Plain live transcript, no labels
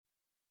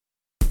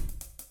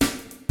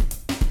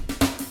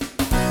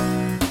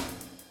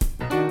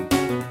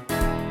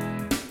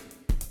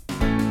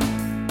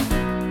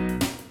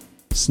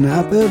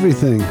Snap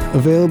Everything,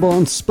 available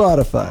on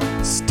Spotify,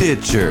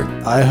 Stitcher,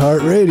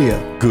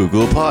 iHeartRadio,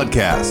 Google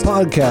Podcast,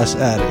 Podcast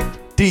Addict,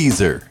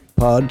 Deezer,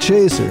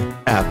 Podchaser,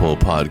 Apple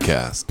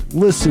Podcast,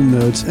 Listen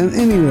Notes, and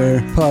anywhere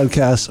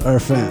podcasts are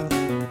found.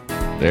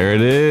 There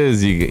it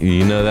is.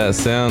 You know that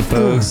sound,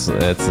 folks.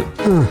 That's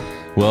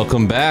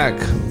welcome back.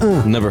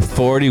 Number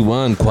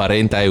 41,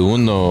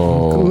 41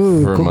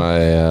 for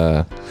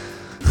my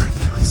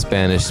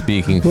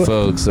Spanish-speaking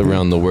folks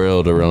around the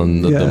world,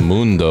 around the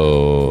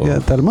mundo. Yeah,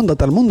 tal mundo,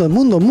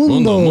 Mundo,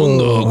 41.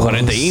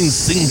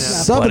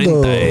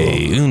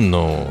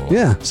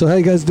 Yeah, so how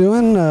you guys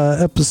doing?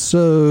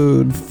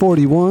 Episode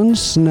 41,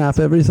 Snap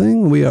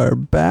Everything. We are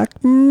back.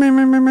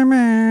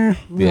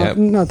 Yeah.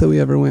 Not that we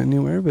ever went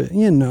anywhere, but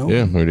you know.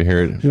 Yeah, we're to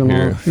hear it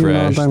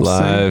fresh,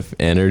 live,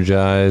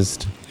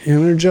 energized.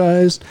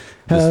 Just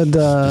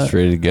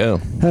ready to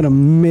go. Had a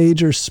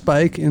major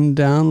spike in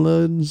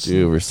downloads.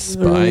 Dude, we're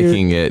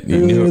spiking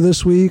earlier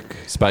this week.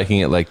 Spiking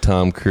it like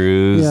Tom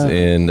Cruise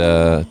in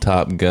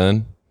Top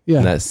Gun.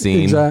 Yeah, that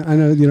scene. Exactly. I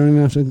know you don't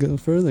even have to go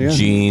further. Yeah.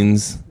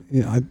 Jeans.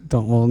 Yeah, I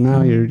don't. Well,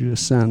 now you're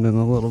just sounding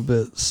a little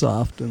bit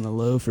soft in the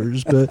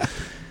loafers, but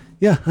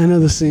yeah, I know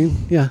the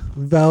scene. Yeah,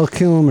 Val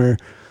Kilmer.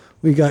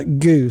 We got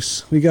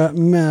Goose. We got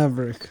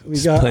Maverick.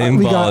 We got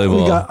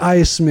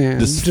Iceman.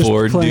 Just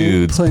four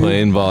dudes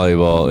playing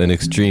volleyball in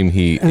extreme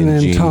heat and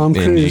then Tom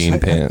Cruise, in jean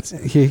pants.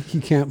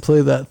 He can't play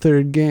that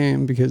third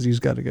game because he's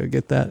got to go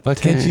get that. Why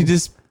can't you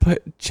just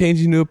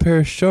change into a pair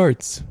of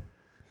shorts?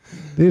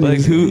 Dude,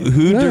 like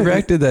who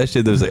directed that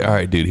shit? That was like, all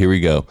right, dude, here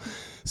we go.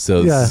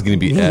 So this is gonna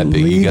be epic.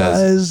 You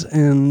guys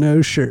and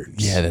no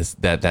shirts. Yeah,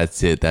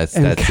 that's it. That's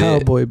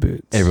cowboy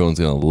boots. Everyone's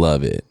gonna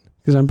love it.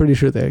 Because I'm pretty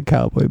sure they had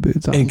cowboy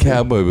boots on. And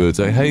cowboy boots.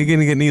 Like, how are you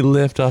going to get any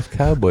lift off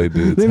cowboy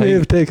boots? They may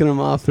have taken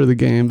them off for the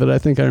game, but I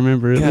think I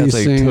remember at least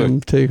seeing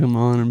them take them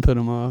on and put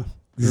them off.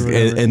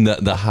 And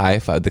the high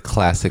five, the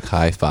classic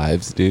high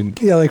fives, dude.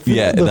 Yeah, like the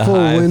full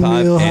high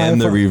windmill five and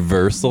high the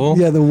reversal.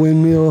 Yeah, the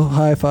windmill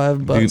high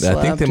five butt dude,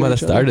 I think they might have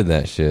started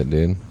that shit,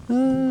 dude. I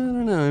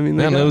don't know. I mean,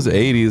 it was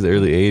 80s,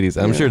 early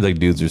 80s. I'm sure like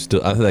dudes are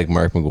still. I think like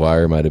Mark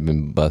McGuire might have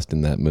been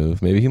busting that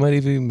move. Maybe he might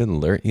have even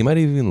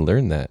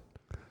learned that.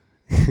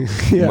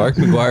 Yeah. Mark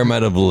McGuire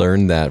might have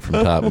learned that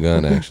from Top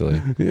Gun, actually,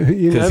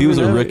 because he was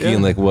a rookie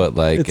in it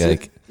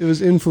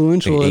was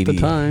influential at the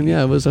time.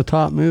 Yeah, it was a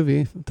top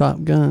movie,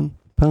 Top Gun,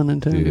 pun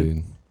intended.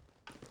 Dude.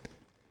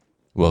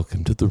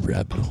 Welcome to the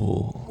rabbit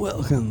hole.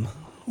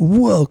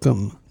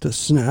 Welcome to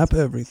Snap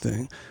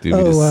Everything. Dude,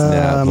 we just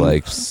snap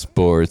like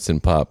sports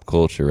and pop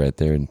culture right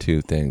there in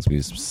two things. We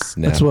just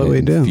snapped that's what we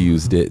do.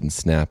 Fused it and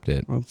snapped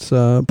it. That's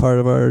part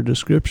of our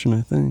description,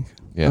 I think.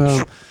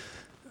 Yeah.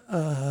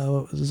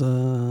 What was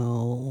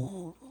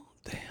our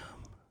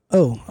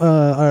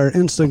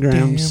Instagram.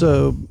 Damn.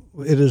 So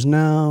it is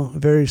now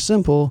very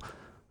simple.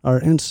 Our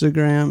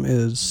Instagram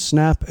is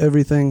Snap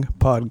Everything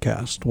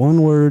Podcast.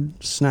 One word,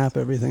 Snap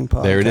Everything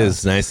Podcast. There it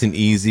is. Nice and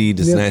easy,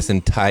 just nice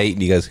and tight.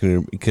 You guys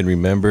can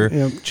remember.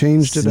 Yep,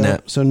 changed it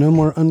up. So no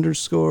more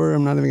underscore.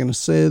 I'm not even going to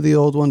say the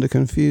old one to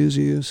confuse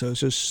you. So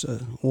it's just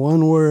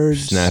one word.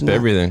 Snap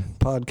Everything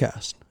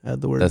Podcast. Add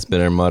the word. That's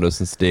been our motto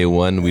since day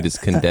one. We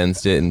just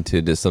condensed it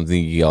into just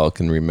something y'all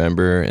can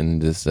remember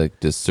and just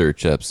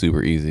search up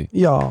super easy.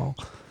 Y'all.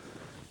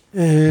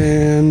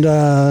 And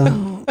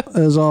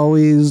as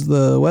always,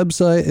 the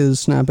website is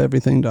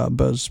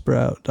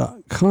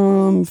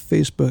snapeverything.buzzsprout.com.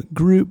 Facebook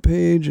group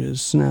page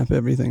is Snap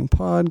Everything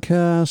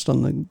Podcast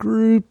on the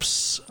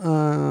groups.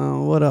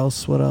 What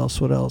else?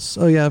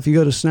 Oh, yeah, if you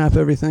go to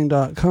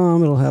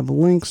snapeverything.com, it'll have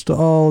links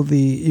to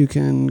you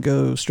can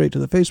go straight to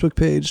the Facebook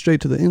page, straight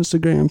to the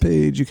Instagram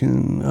page. You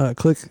can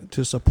click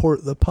to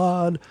support the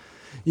pod.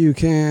 You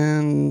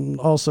can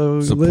also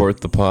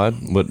support the pod.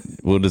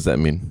 What does that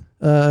mean?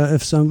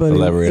 If somebody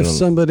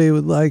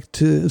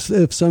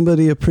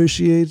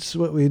appreciates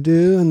what we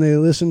do and they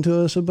listen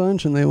to us a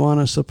bunch and they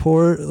want to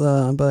support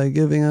by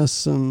giving us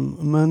some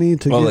money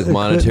to get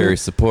monetary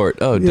support.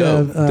 Oh,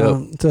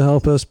 dope. To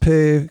help us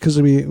pay,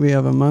 because we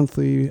have a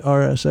monthly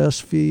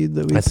RSS feed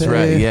that we pay. That's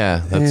right.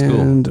 Yeah, that's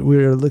cool. And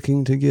we're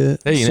looking to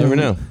get never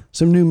know,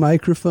 some new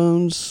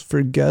microphones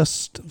for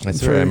guests.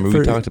 That's right.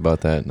 We talked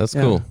about that. That's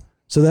cool.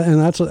 So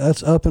that's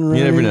up and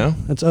running. You never know.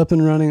 It's up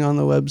and running on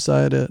the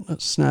website at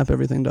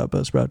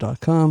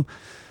snapeverything.buzzsprout.com.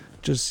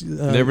 Just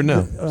never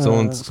know.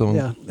 Someone.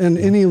 Yeah, and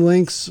any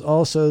links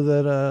also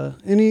that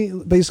any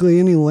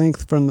link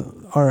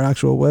from our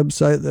actual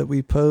website that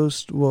we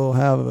post will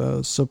have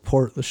a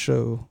support the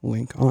show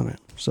link on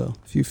it. So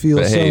if you feel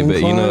inclined,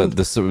 you know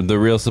the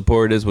real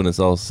support is when it's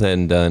all said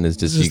and done is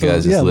just you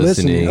guys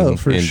listening and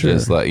sure.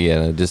 just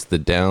just the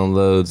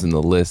downloads and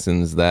the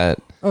listens that.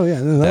 Oh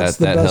yeah, no,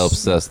 that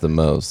helps us the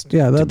most.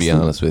 Yeah, to be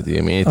honest with you,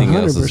 I mean anything 100%.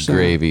 Else is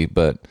gravy,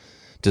 but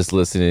just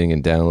listening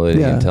and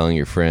downloading and telling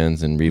your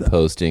friends and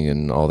reposting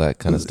and all that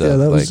kind of stuff.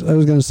 Yeah, I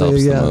was going to say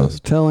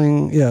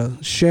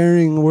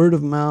sharing word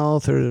of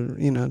mouth or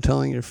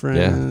telling your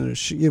friend or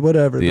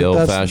whatever. The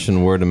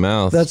old-fashioned word of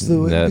mouth. That's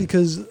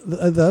because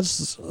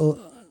that's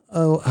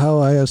how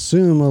I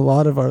assume a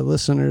lot of our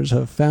listeners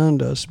have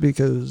found us,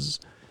 because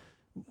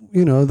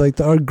like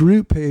our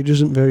group page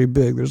isn't very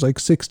big. There's like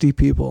 60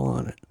 people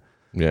on it.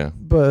 Yeah.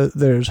 But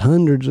there's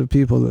hundreds of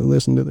people that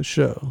listen to the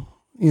show.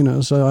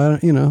 So I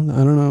don't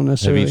know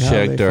necessarily.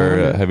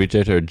 Have you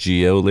checked our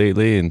geo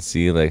lately and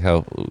see like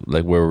how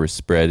like where we're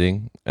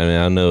spreading? I mean,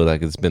 I know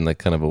like it's been like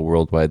kind of a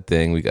worldwide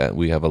thing.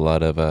 We have a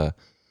lot of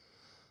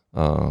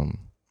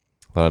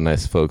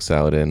nice folks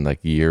out in like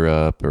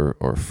Europe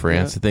or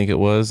France. I think it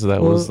was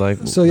was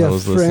France.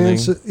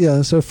 Listening.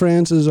 Yeah, so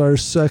France is our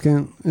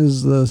second.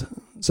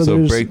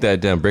 So break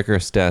that down. Break our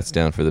stats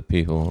down for the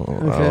people.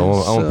 Okay, I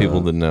want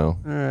people to know.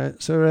 All right.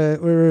 So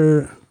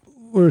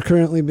we're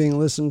currently being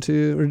listened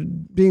to. We're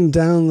being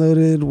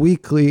downloaded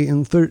weekly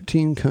in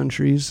 13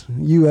 countries.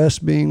 U.S.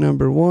 being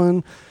number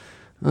 1.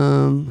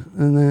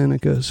 And then it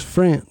goes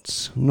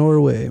France,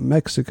 Norway,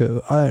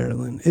 Mexico,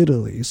 Ireland,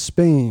 Italy,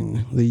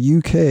 Spain, the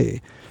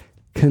UK,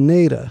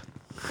 Canada.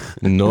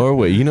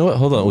 Norway. You know what?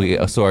 Hold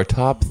on. So our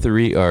top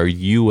 3 are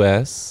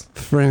U.S.,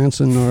 France,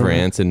 and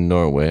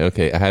Norway.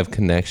 Okay. I have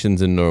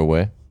connections in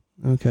Norway.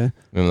 Okay.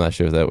 I'm not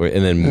sure if that works.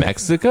 And then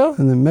Mexico?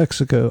 And then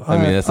Mexico. I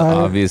mean, that's an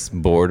obvious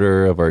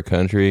border of our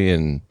country.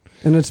 And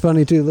it's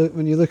funny, too,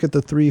 when you look at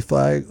the 3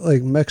 flags,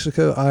 like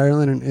Mexico,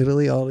 Ireland, and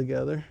Italy all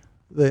together.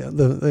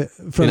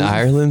 And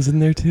Ireland's in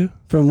there, too?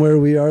 From where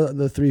we are,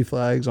 the 3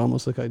 flags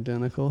almost look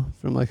identical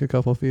from like a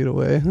couple feet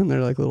away. And they're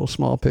like little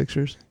small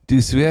pictures.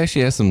 Dude, so we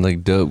actually have some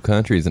like dope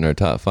countries in our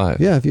top 5.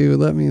 Yeah, if you would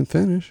let me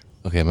finish.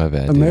 Okay, my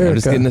bad. America, I'm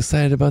just getting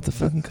excited about the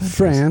fucking countries.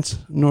 France,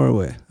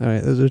 Norway. All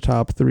right, those are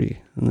top 3.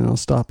 And then I'll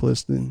stop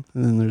listing.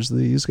 And then there's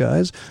these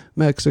guys.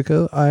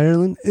 Mexico,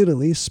 Ireland,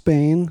 Italy,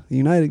 Spain, the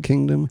United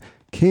Kingdom,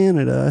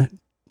 Canada,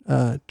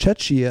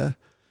 Czechia,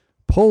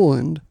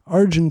 Poland,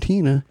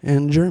 Argentina,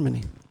 and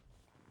Germany.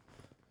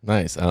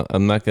 Nice.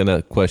 I'm not going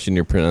to question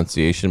your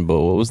pronunciation, but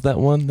what was that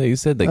one that you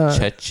said? Like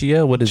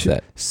Czechia? What is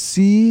that?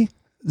 Czechia.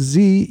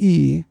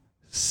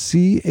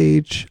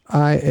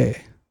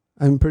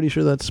 I'm pretty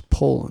sure that's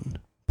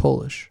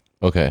Polish.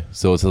 Okay,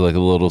 so it's like a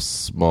little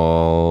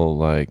small,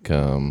 like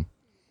I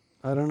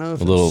don't know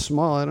if it's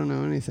small. I don't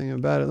know anything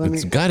about it.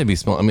 It's got to be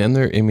small. I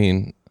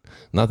mean,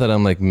 not that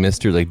I'm like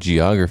Mr. like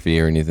geography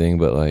or anything,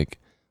 but like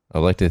I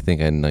like to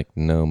think I like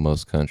know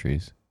most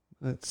countries.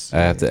 I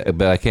have to,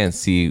 but I can't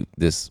see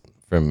this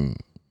from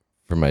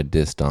my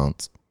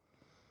distance.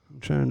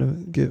 Trying to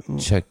get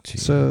check.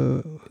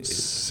 So,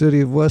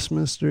 city of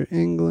Westminster,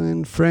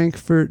 England,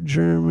 Frankfurt,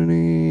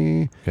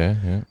 Germany. Okay,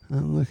 yeah.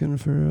 I'm looking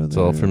for other. It's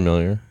all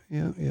familiar.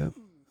 Yeah.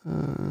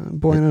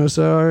 Buenos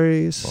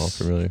Aires. All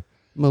familiar.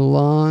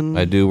 Milan.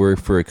 I do work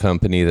for a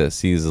company that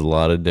sees a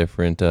lot of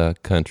different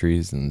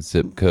countries and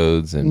zip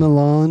codes and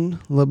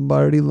Milan,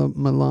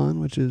 Milan,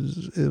 which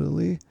is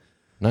Italy.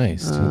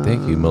 Nice.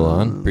 Thank you,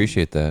 Milan.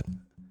 Appreciate that.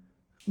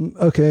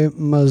 Okay,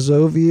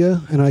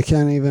 Mazovia, and I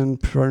can't even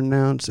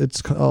pronounce.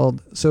 It's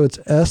called, so it's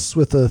S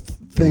with a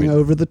thing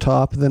over the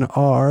top, then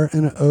R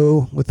and an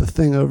O with a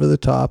thing over the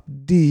top,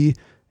 D,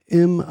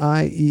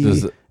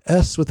 M-I-E,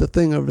 S with a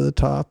thing over the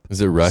top. Is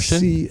it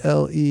Russian?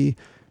 C-L-E.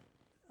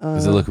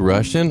 Does it look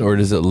Russian, or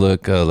does it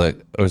look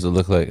like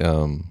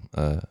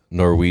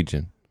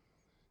Norwegian?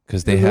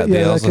 Because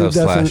they also have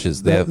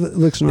slashes. They have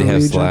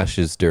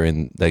slashes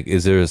during, like,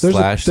 is there a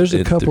slash? There's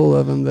a couple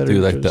of them that are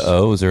like the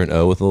O. Is there an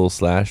O with a little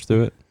slash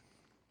through it?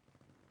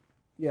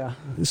 Yeah.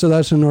 So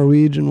that's a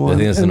Norwegian one. I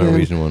think that's a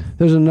Norwegian one.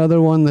 There's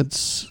another one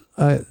that's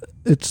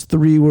it's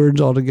 3 words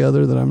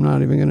altogether that I'm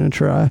not even going to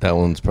try. That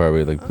one's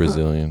probably like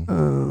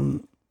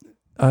Brazilian.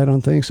 I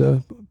don't think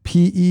so.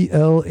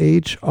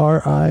 PELHRIMOV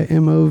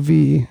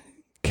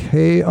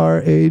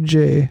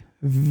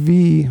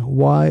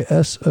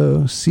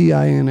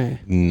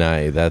KRAJVYSOCINA.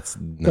 Nice. That's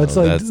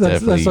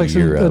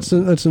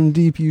some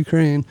deep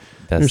Ukraine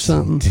or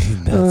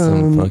something. That's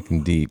some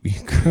fucking deep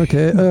Ukraine.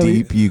 Okay.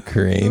 Deep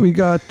Ukraine. We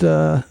got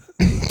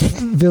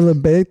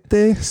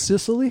Villabete,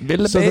 Sicily.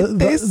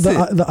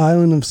 The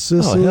island of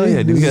Sicily. Oh hell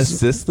yeah! Do we got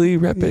Sicily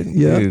repping?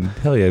 Yeah. Dude,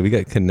 hell yeah! We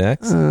got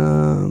connects.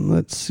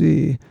 Let's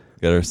see.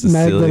 Got our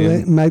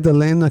Sicilian.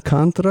 Magdalena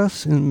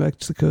Contreras in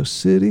Mexico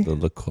City. The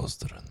La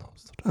Costa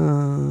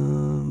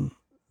Nostra.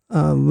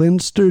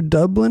 Leinster,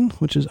 Dublin,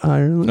 which is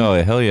Ireland. Oh,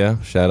 hell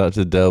yeah. Shout out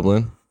to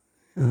Dublin.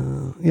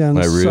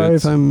 I'm sorry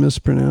if I'm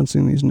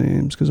mispronouncing these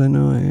names, because I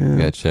know I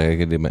am. I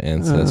gotta do my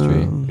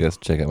ancestry. You guys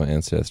check out my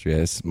ancestry.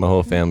 My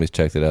whole family's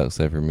checked it out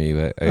except for me,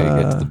 but I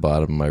gotta get to the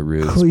bottom of my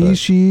roots.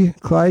 Clichy,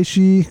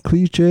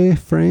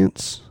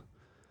 France.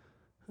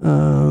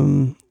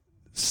 Sandnes?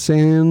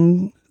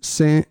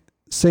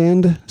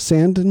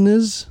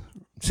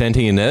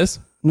 Santines?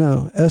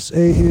 No,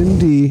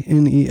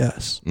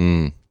 Sandnes.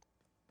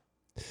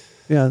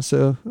 Yeah,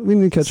 so we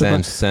need to catch up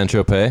on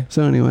Saint-Tropez.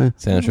 So anyway,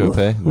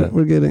 Saint-Tropez.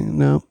 We're getting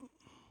no.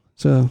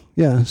 So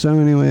yeah. So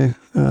anyway,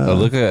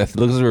 look at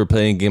we're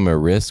playing a game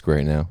of Risk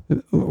right now.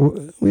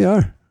 We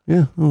are.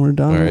 Yeah, we're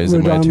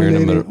dominating.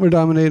 Right, we're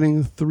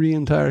dominating 3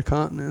 entire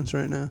continents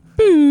right now.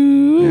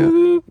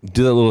 Yeah.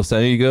 Do that little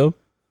sound. You go.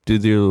 Do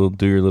your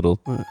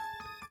little.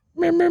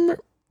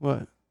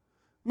 What?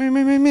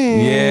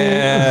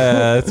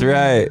 Yeah, that's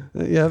right.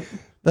 Yep.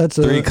 That's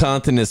 3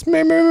 continents.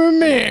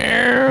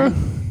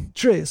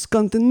 Tres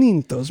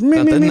continentos.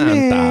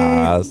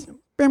 Continentas.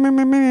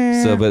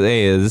 So, but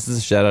hey, this is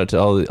a shout out to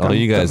all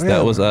you guys.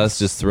 That was us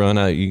just throwing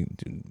out you.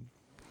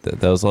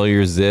 That was all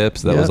your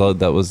zips. That was all.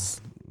 That was.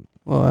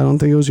 Well, I don't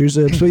think it was your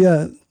zips, but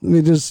yeah,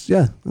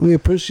 we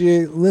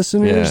appreciate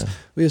listeners. Yeah.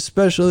 We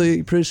especially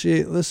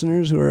appreciate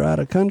listeners who are out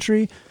of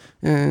country.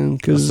 And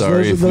because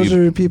those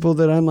are people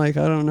that I'm like,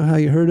 I don't know how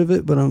you heard of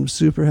it, but I'm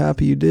super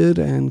happy you did,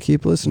 and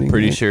keep listening.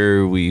 Pretty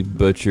sure we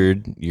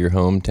butchered your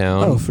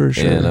hometown. Oh, for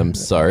sure. And I'm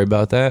sorry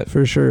about that.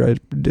 For sure I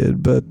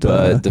did, but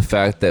the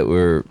fact that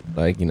we're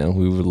like, we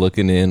were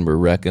looking in, we're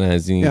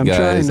recognizing you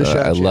guys.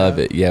 I love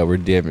it. Yeah, we're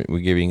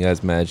giving you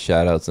guys mad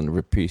shout outs and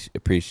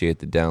appreciate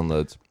the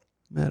downloads.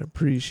 Mad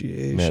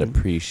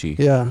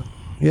appreciation.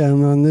 Yeah,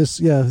 and on this,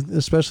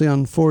 especially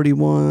on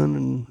 41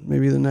 and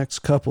maybe the next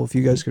couple, if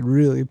you guys could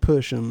really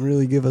push them,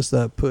 really give us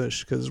that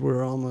push, because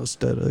we're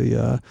almost at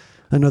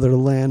another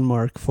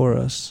landmark for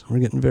us. We're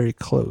getting very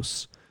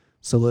close.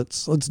 So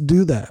let's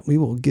do that. We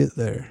will get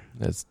there.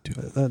 Let's do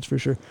it. That's for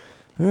sure.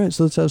 All right,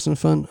 so let's have some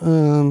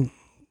fun.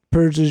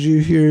 Purge, did you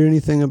hear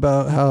anything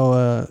about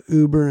how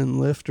Uber and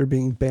Lyft are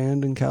being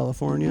banned in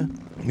California?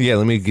 Yeah,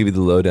 let me give you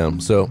the lowdown.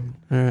 So,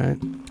 all right,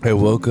 I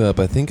woke up,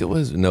 it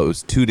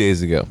was 2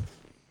 days ago.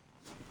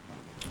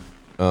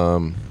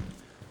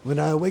 When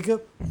I wake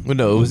up? Well,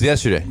 no, it was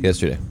yesterday.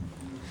 Yesterday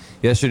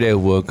I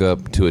woke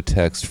up to a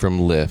text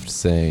from Lyft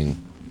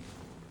saying,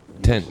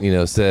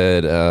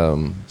 said,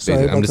 I'm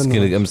just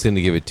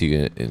gonna give it to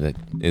you.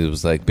 It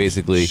was like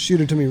basically shoot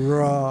it to me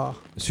raw.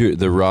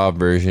 The raw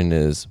version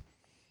is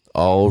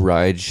all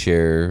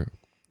rideshare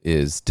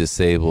is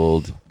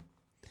disabled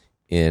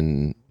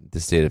in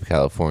the state of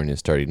California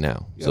starting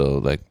now.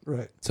 Yep.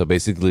 So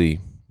basically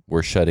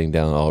we're shutting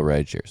down all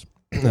rideshares.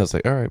 I was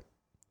like, all right.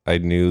 I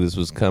knew this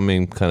was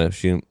coming kind of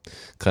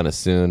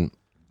soon.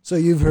 So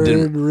you've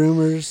heard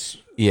rumors?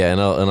 Yeah, and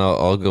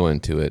I'll go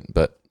into it.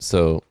 But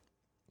so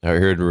I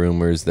heard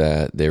rumors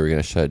that they were going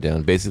to shut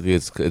down. Basically,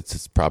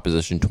 it's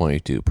Proposition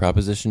 22.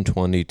 Proposition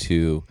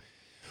 22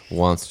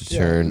 wants to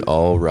turn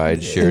all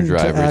rideshare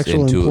drivers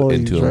into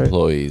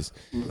employees.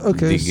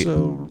 Okay,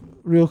 so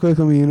real quick,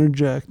 let me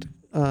interject.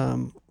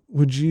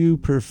 Would you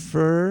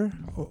prefer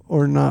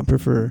or not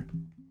prefer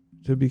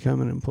to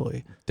become an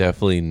employee?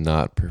 Definitely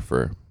not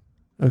prefer.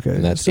 Okay.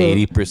 And that's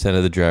 80%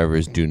 of the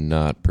drivers do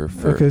not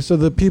prefer. Okay, so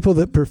the people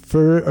that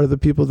prefer are the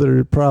people that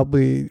are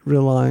probably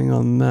relying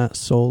on that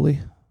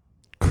solely?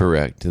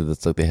 Correct.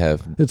 It's like they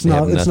have It's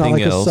not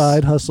like else. A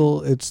side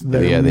hustle. It's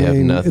their main, they have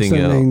nothing it's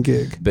their else. Main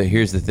gig. But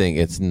here's the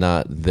thing,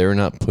 they're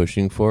not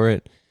pushing for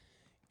it.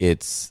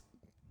 It's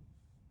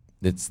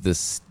the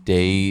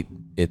state,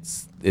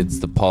 it's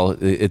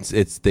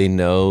they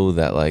know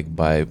that like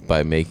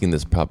by making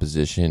this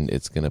proposition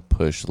it's going to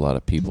push a lot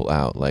of people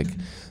out. Like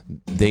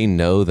they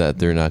know that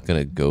they're not going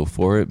to go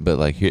for it, but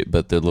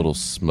their little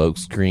smoke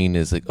screen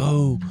is like,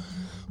 oh,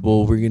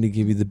 well, we're going to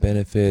give you the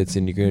benefits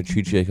and you're going to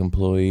treat you like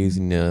employees,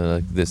 and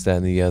like this, that,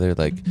 and the other.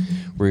 Like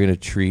we're going to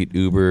treat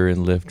Uber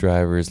and Lyft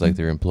drivers like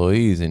they're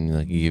employees, and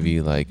like give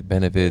you like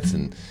benefits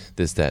and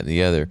this, that, and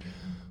the other.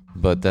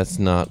 But that's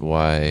not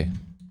why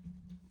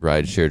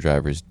rideshare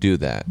drivers do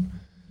that.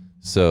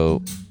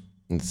 So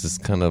it's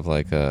just kind of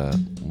like a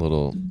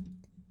little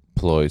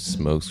ploy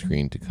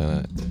smokescreen to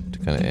kind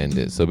of end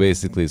it. So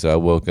basically, I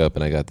woke up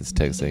and I got this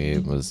text saying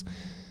it was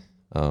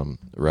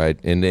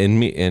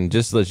and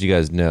just to let you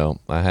guys know,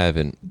 I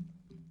haven't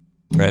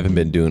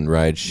been doing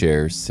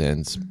rideshare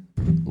since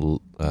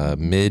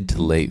mid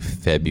to late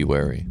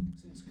February.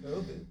 Since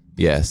COVID.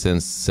 Yeah,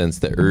 since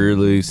the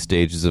early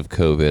stages of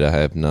COVID, I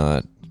have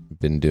not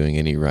been doing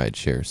any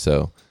rideshare.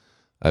 So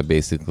I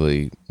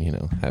basically,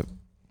 have.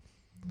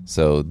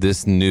 So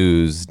this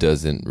news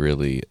doesn't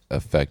really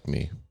affect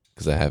me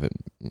because I haven't,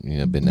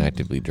 been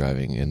actively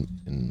driving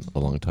in a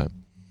long time.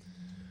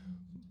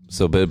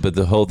 So, but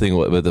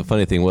the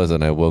funny thing was,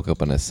 when I woke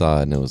up and I saw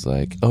it, and it was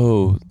like,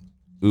 oh,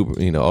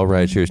 Uber, all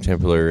rideshare is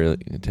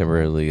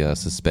temporarily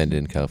suspended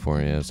in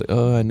California. I was like,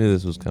 oh, I knew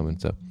this was coming.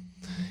 So, and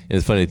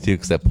it's funny too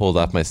because I pulled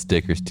off my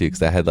stickers too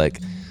because I had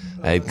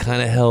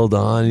kind of held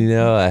on,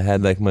 I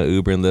had like my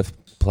Uber and Lyft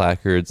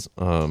placards,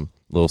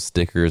 little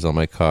stickers on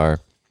my car.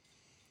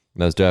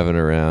 And I was driving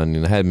around,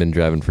 and I hadn't been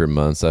driving for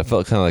months, so I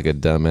felt kind of like a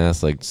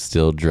dumbass, like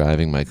still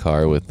driving my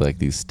car with like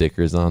these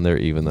stickers on there,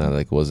 even though I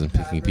like wasn't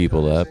picking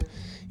people up.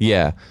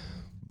 Yeah,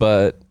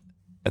 but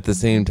at the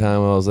same time,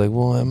 I was like,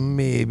 well, I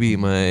maybe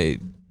might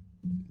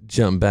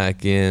jump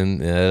back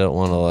in, and I don't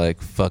want to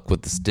like fuck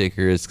with the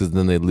stickers because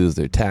then they lose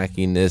their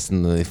tackiness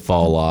and then they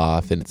fall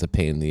off, and it's a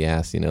pain in the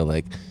ass,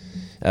 Like,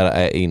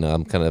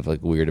 I'm kind of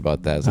like weird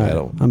about that.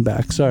 So I'm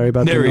back. Sorry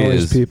about the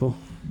noise, people.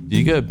 Did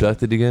you get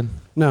abducted again?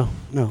 No.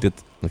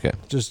 Okay.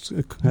 Just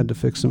had to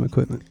fix some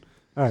equipment.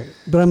 All right,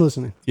 but I'm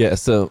listening. Yeah,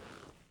 so,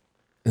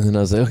 and then I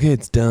was like, okay,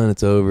 it's done,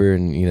 it's over,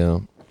 and,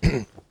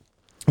 and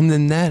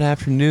then that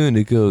afternoon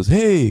it goes,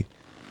 hey,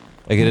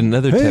 I get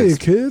another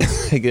text. Hey,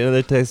 kids. I get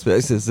another text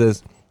back that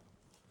says,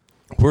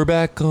 we're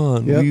back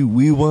on. Yep.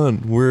 We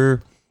won.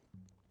 We're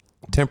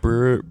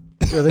temporary.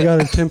 Yeah, they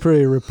got a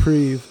temporary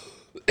reprieve.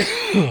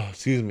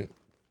 Excuse me.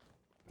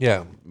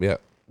 Yeah.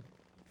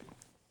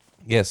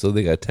 Yeah, so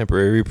they got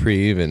temporary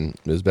reprieve and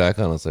it was back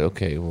on. I was like,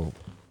 okay, well,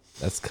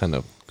 that's kind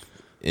of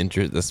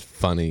that's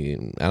funny.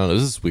 And I don't know,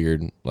 this is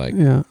weird. Like,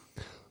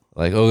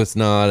 like, oh, it's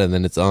not, and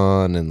then it's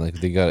on, and like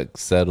they got it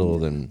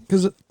settled. And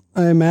because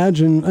I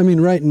imagine, I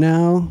mean, right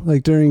now,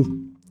 like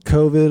during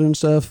COVID and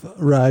stuff,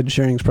 ride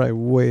sharing is probably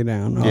way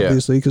down,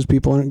 obviously, because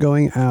people aren't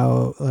going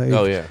out. Like,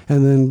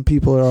 and then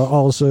people are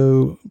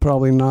also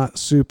probably not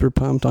super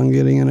pumped on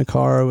getting in a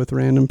car with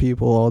random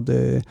people all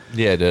day.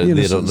 Yeah,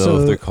 they don't know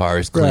if their car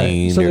is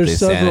clean, or if they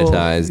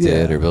sanitized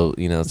it, or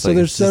it's so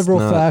there's several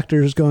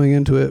factors going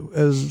into it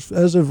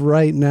as of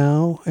right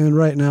now, and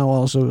right now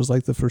also is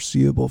like the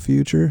foreseeable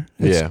future.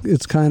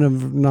 It's kind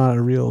of not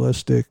a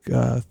realistic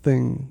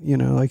thing,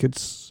 like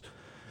it's.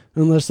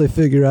 Unless they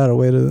figure out a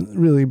way to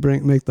really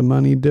make the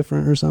money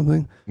different or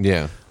something.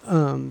 Yeah.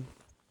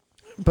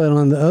 But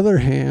on the other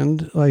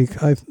hand,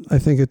 like I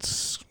think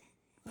it's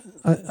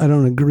I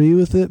don't agree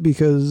with it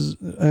because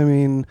I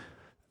mean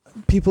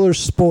people are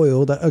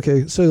spoiled.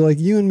 Okay, so like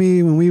you and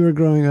me when we were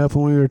growing up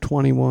when we were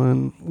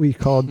 21, we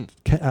called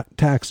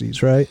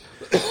taxis, right?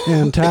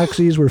 And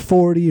taxis were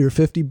 $40 or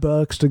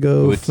 $50 to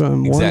go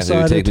from one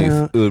side of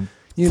town.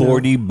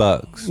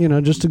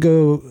 $40, just to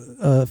go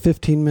a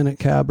 15-minute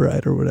cab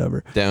ride or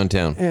whatever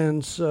downtown.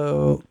 And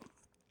so,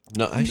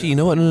 no, actually, you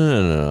know what?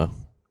 No,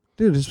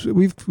 dude,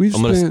 we've.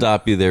 I'm gonna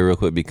stop you there real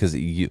quick because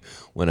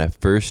when I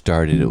first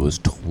started, it was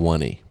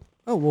 20.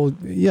 Oh well,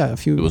 yeah.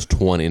 It was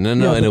 20.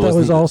 No, and it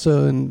was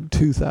also in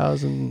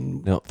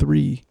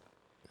 2003.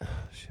 Oh,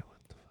 shit, what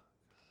the fuck?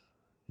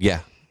 Yeah.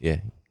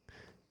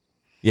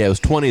 It was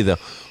 20 though,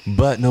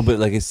 but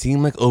like it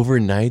seemed like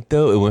overnight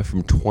though it went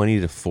from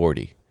 20 to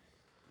 40.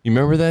 You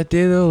remember that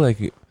day though?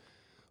 Like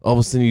all of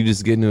a sudden you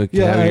just get into a cab.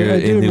 Yeah, I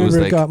do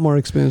remember it got more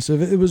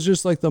expensive. It was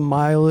just like the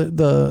mile,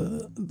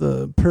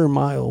 the per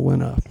mile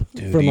went up.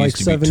 Dude, from it like used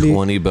to 70. Be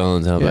 20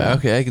 bones. I was like,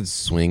 okay, I could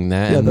swing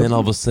that. And then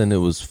all of a sudden it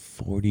was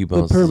 40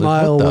 bones. The per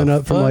mile went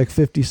up from like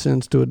 50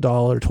 cents to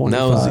 $1.25.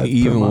 That was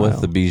even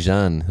with the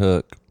Bijan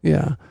hook.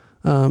 Yeah.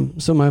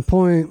 So my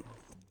point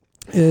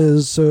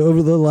is, so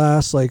over the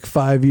last like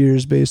 5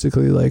 years,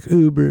 basically like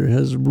Uber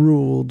has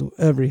ruled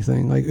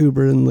everything, like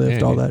Uber and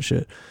Lyft, all that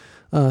shit.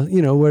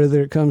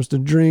 Whether it comes to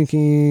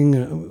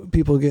drinking,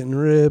 people getting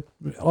ripped,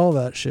 all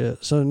that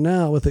shit. So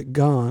now with it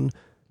gone,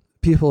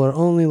 people are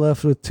only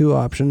left with two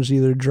options,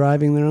 either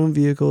driving their own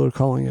vehicle or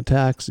calling a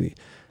taxi.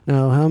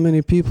 Now, how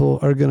many people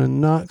are going to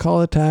not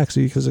call a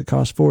taxi because it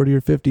costs $40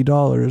 or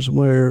 $50,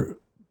 where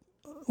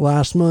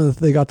last month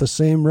they got the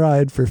same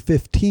ride for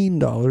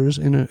 $15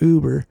 in an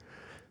Uber?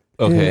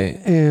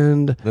 Okay.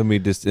 And let me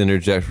just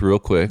interject real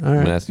quick. I'm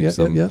going to ask you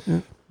something.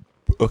 Yeah.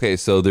 Okay,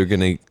 so they're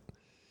going to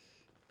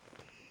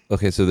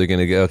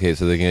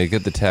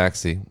get the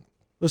taxi.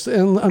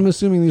 And I'm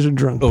assuming these are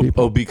drunk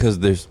people. Oh, because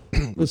there's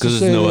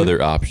no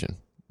other option.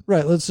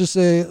 Right. Let's just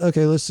say,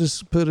 okay, let's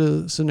just put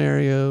a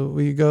scenario.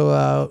 We go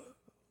out.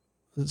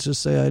 Let's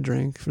just say I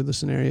drink for the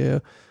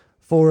scenario.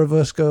 4 of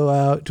us go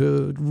out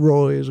to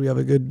Roy's. We have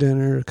a good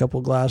dinner, a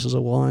couple glasses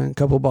of wine, a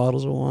couple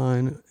bottles of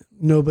wine.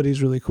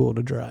 Nobody's really cool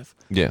to drive.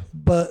 Yeah.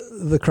 But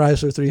the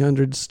Chrysler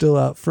 300 is still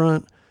out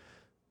front,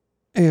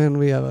 and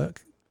we have a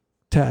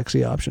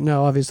taxi option.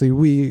 Now, obviously,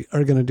 we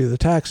are going to do the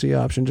taxi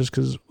option just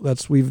because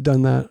we've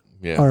done that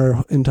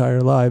our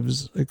entire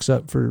lives,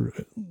 except for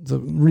the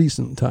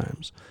recent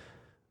times.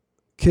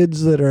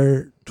 Kids that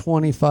are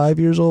 25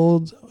 years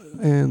old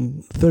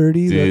and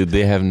 30, dude,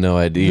 they have no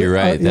idea. You're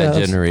right. That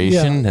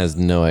generation has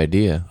no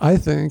idea. I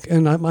think,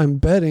 and I'm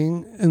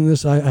betting, and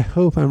this I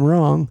hope I'm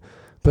wrong,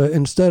 but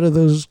instead of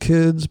those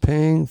kids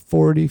paying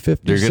 40,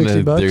 50,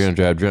 $60, they're gonna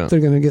drive drunk.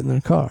 They're gonna get in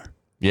their car.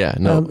 Yeah,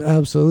 no,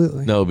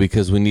 absolutely. No,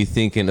 because when you're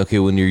thinking, okay,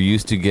 when you're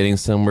used to getting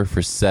somewhere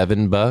for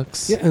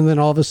 $7, yeah, and then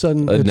all of a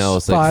sudden now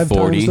it's like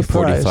 40,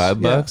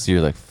 $45. Yeah.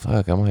 You're like,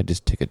 fuck, I might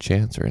just take a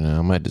chance right now.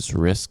 I might just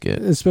risk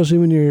it. Especially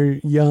when you're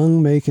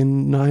young,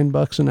 making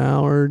 $9 an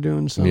hour,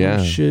 doing some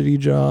shitty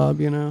job,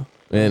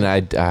 And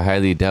I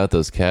highly doubt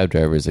those cab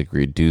drivers like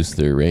reduce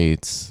their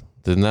rates.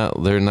 They're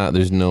not.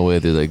 There's no way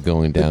they're like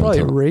going down. They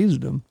probably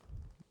raised them.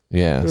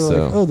 Yeah. They're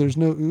so like, there's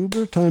no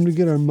Uber. Time to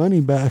get our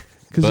money back.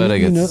 But I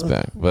guess it's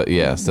back. But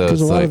yeah, so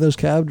because a lot of those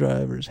cab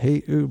drivers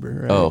hate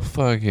Uber, right? Oh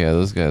fuck yeah,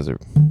 those guys are.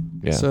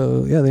 Yeah.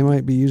 So yeah, they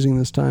might be using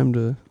this time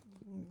to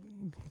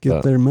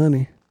get their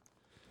money.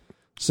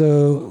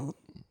 So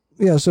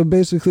yeah, so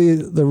basically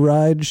the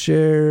ride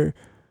share.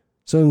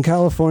 So in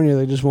California,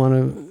 they just want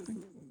to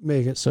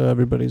make it so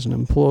everybody's an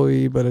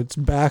employee, but it's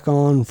back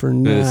on for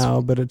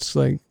now. But it's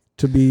like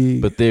to be.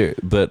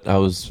 But I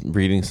was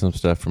reading some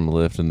stuff from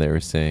Lyft, and they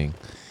were saying,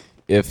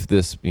 if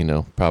this,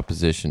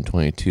 Proposition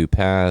 22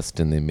 passed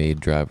and they made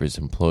drivers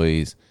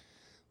employees,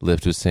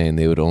 Lyft was saying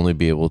they would only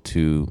be able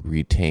to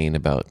retain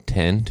about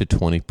 10 to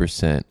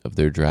 20% of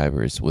their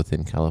drivers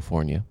within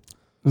California.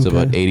 Okay. So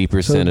about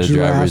 80% of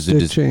drivers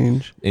would just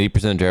change.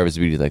 80% of drivers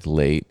would be like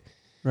late.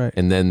 Right.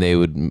 And then they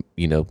would,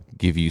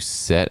 give you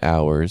set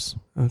hours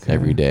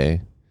every day.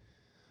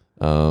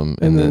 And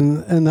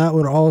that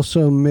would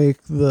also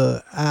make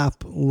the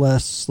app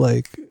less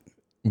like.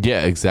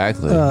 Yeah,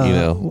 exactly.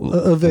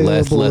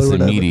 Available less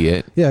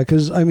immediate. Yeah,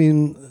 because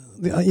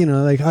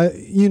like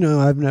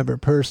I've never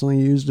personally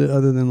used it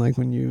other than like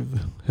when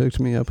you've hooked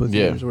me up with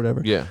yours or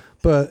whatever. Yeah.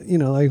 But,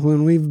 like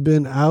when we've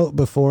been out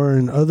before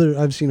and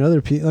I've seen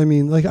other people, I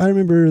mean, like I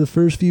remember the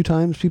first few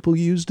times people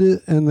used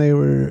it and they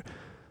were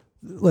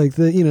like,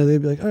 they'd be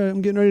like, all right,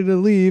 I'm getting ready to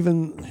leave.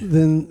 And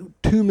then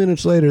 2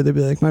 minutes later, they'd be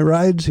like, my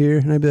ride's here.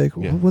 And I'd be like,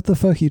 what the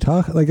fuck are you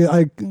talking? Like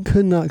I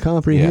could not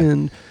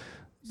comprehend.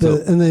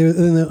 And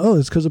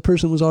it's because the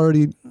person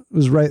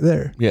was right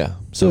there. Yeah.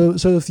 So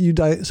if you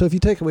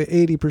take away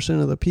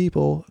 80% of the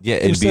people,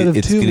 it's going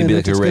to be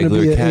like a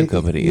regular cab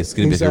company. It's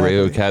going to be like a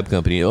regular cab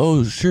company.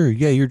 Oh, sure.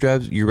 Yeah, your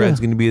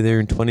ride's going to be there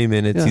in 20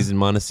 minutes. Yeah. He's in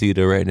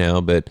Montecito right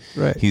now, but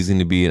he's going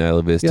to be in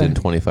Isla Vista in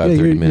 25,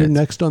 30 minutes. You're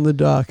next on the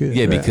docket.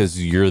 Yeah,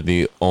 because you're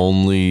the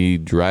only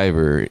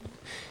driver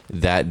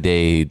that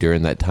day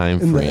during that time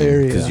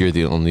frame because you're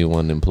the only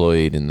one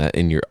employed in that,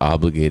 and you're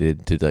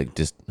obligated to like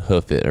just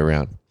hoof it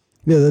around.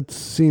 Yeah, that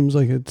seems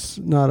like it's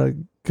not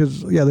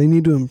because they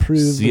need to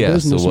improve the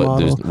business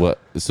model.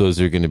 So is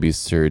there going to be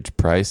surge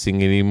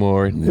pricing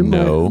anymore?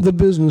 No, the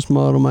business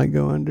model might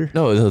go under.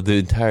 No,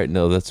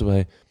 that's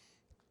why.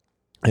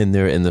 And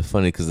the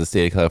funny because the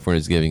state of California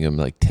is giving them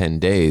like 10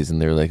 days,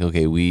 and they're like,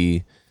 okay,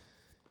 we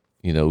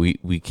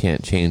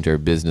can't change our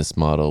business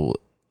model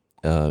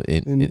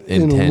in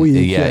 10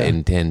 week,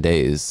 in 10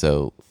 days.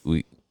 So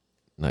we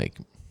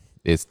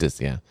it's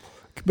just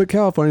But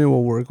California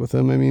will work with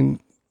them. I mean.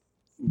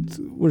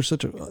 We're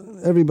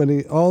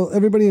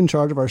everybody in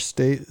charge of our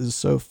state is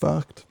so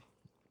fucked,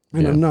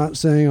 and I'm not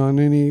saying on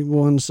any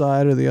one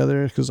side or the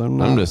other because I'm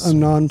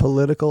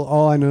non-political.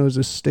 All I know is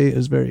this state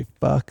is very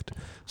fucked,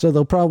 so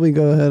they'll probably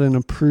go ahead and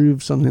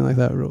approve something like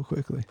that real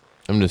quickly.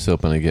 I'm just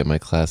hoping to get my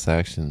class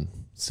action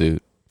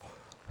suit.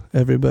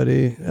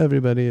 Everybody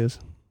is.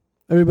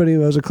 Everybody who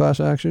has a class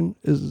action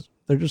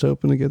they're just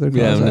hoping to get their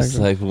class action. I'm just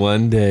like,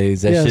 one day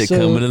is that shit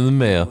coming in the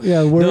mail?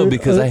 Yeah,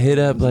 because I hit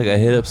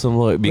up some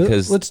lawyer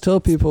because let's tell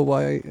people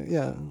why.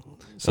 Yeah,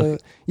 so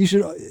you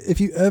should,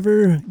 if you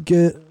ever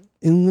get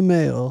in the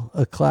mail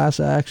a class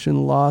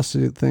action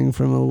lawsuit thing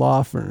from a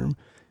law firm,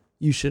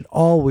 you should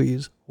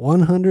always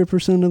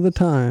 100% of the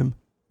time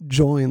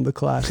join the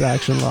class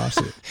action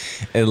lawsuit.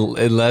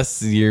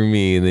 Unless you're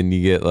me, and then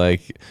you get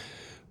like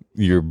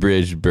your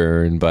bridge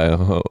burned by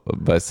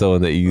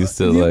someone that you used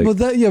to like. But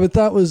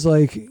that was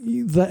like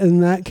that. In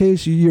that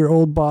case, your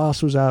old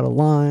boss was out of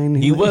line.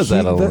 He was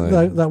out of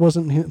line. That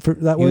wasn't him.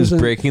 He was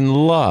breaking the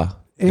law,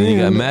 and he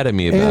got mad at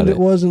me about it. And it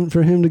wasn't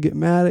for him to get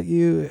mad at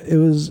you.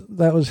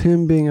 That was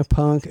him being a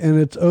punk, and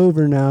it's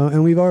over now.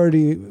 And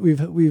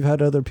we've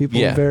had other people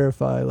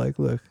verify. Like,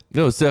 look,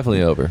 no, it's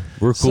definitely over.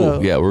 We're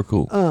cool. We're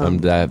cool. I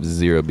have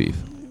zero beef.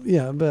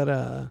 Yeah,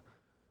 but.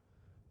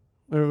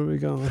 Where were we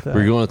going with that?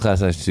 We're going to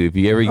class action too. If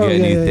you ever get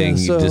anything,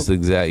 you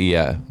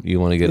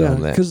want to get on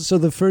that. So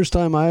the first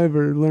time I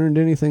ever learned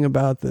anything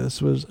about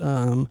this was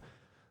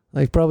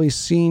like probably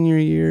senior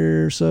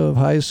year or so of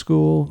high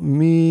school.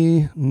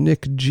 Me,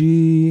 Nick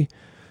G,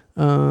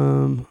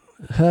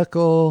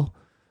 Heckle,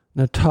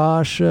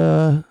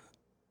 Natasha,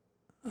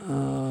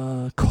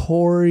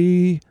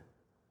 Corey,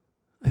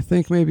 I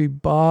think maybe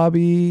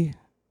Bobby.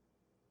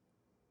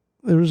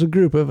 There was a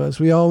group of us.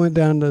 We all went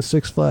down to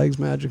Six Flags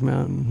Magic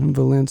Mountain in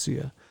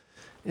Valencia.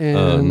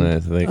 And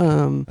nice. I think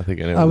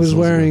I know. I was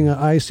wearing an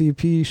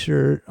ICP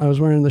shirt. I was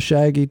wearing the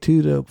Shaggy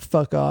Two Dope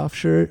Fuck Off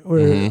shirt,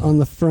 where on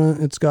the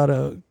front it's got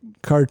a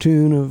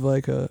cartoon of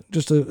like a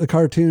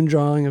cartoon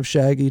drawing of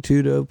Shaggy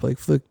Two Dope like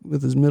flick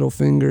with his middle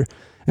finger,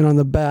 and on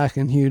the back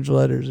in huge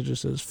letters it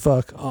just says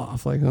 "fuck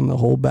off" like on the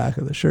whole back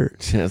of the shirt.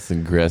 That's an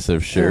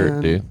aggressive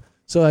shirt, dude.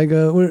 So I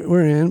go,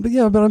 we're in,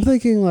 but I'm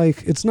thinking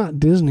like it's not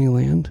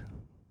Disneyland.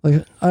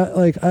 I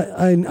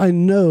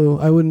know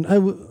I wouldn't.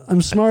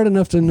 I'm smart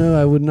enough to know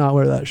I would not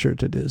wear that shirt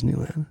to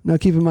Disneyland. Now,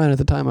 keep in mind at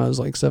the time I was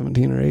like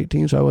 17 or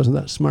 18, so I wasn't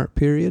that smart.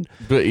 Period.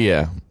 But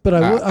yeah, but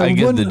I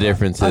get the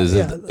differences.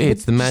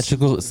 It's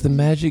the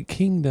Magic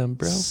Kingdom,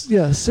 bro.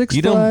 Yeah, Six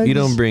Flags. You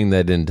don't bring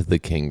that into the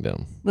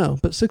kingdom. No,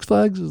 but Six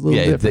Flags is a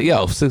little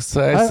different. Six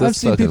Flags. I've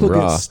seen people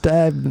get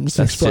stabbed in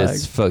Six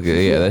Flags.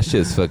 That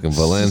shit's fucking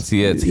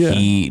Valencia. It's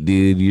heat,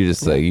 dude. You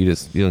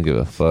don't give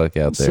a fuck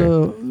out there.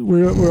 So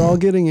we're all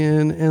getting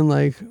in, and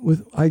like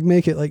I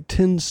make it like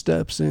 10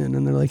 steps in,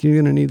 and they're like, "You're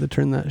gonna need to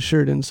turn that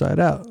shirt inside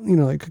out."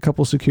 Like a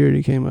couple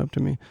security came up to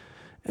me,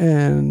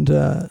 and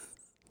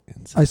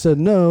I said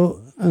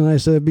no, and I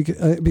said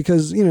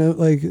because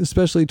like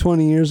especially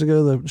 20 years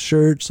ago, the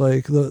shirts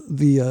like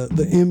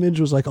the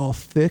image was like all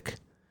thick.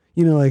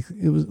 Like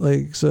it was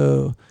like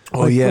so.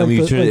 Oh like, when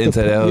you turn it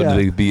inside out,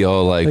 it'd be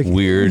all like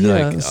weird.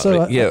 Yeah, like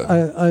so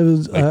I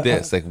was like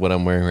this, like what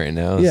I'm wearing right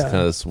now. It's kind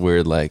of this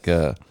weird like.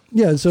 So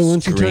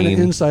once you turn it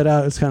inside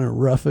out, it's kind of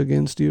rough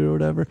against you or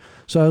whatever.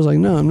 So I was like,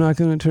 no, I'm not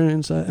going to turn it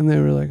inside. And they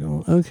were like,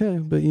 oh, okay,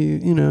 but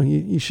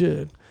you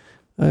should.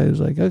 I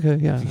was like, okay,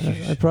 yeah,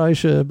 I probably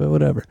should, but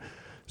whatever.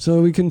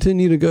 So we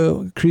continue to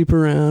go creep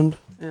around,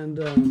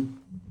 and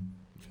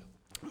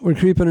we're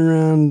creeping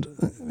around,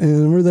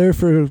 and we're there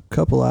for a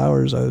couple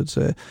hours, I would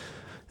say.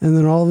 And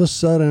then all of a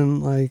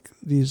sudden, like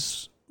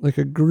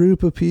a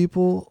group of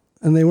people,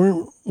 and they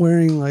weren't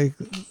wearing like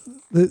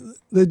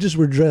they just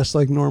were dressed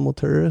like normal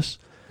tourists.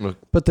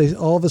 But they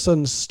all of a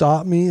sudden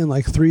stopped me, and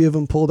like 3 of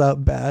them pulled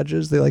out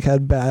badges. They like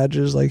had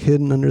badges like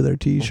hidden under their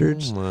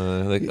t-shirts. Oh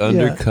my, like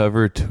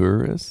undercover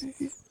tourists.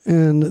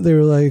 And they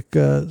were like,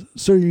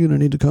 "Sir, you're gonna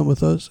need to come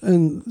with us."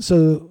 And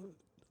so,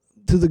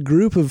 to the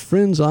group of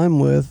friends I'm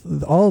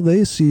with, all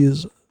they see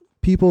is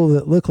people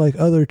that look like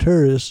other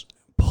tourists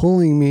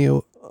pulling me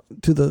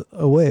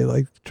away,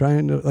 like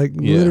trying to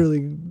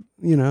literally,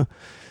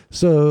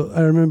 So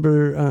I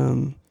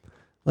remember.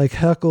 Like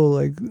Heckle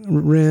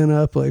ran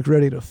up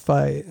ready to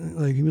fight.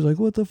 Like he was like,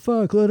 "What the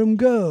fuck? Let him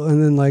go!"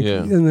 And then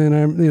and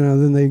then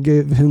then they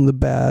gave him the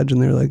badge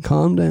and they were like,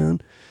 "Calm down."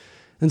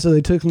 And so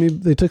they took me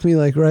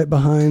right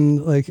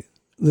behind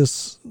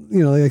this,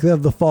 they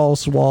have the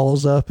false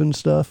walls up and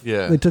stuff.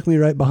 Yeah. They took me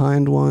right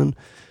behind one,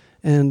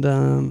 and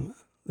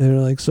they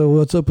were like, "So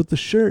what's up with the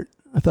shirt?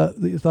 I thought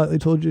they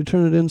told you to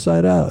turn it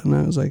inside out." And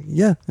I was like,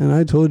 "Yeah." And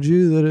I told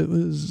you that it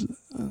was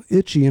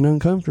itchy and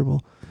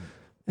uncomfortable.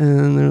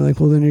 And they're like,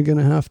 "Well, then you're going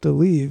to have to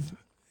leave."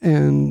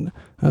 And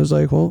I was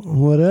like, "Well,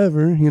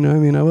 whatever."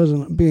 I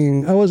wasn't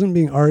being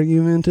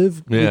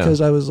argumentative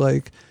because I was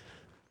like,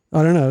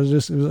 I don't know. I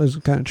was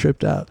kind of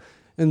tripped out.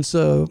 And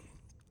so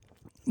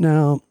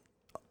now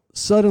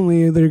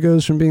suddenly there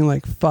goes from being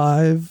like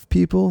 5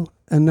 people.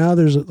 And now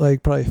there's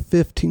like probably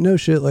 15,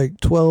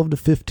 12 to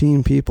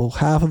 15 people.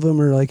 Half of them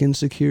are like in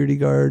security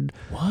guard,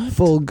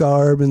 full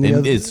garb. And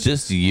it's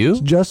just you?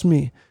 It's just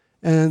me.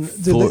 And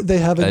they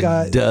have a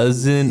guy, a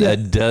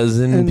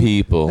dozen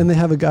people, and they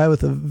have a guy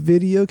with a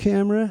video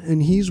camera,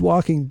 and he's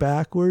walking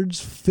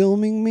backwards,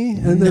 filming me.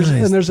 And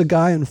there's a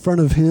guy in front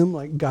of him,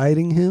 like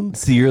guiding him.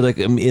 So you're like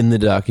in the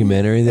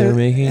documentary they were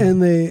making,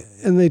 and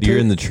you're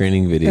in the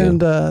training video. And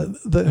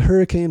the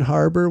Hurricane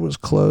Harbor was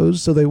closed,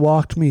 so they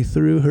walked me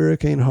through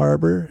Hurricane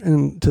Harbor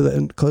and to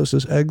the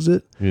closest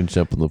exit. You didn't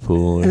jump in the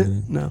pool,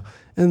 no.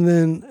 And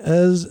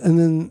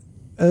then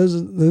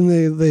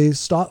they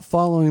stopped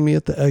following me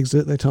at the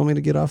exit. They told me to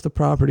get off the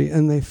property,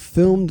 and they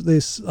filmed.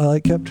 I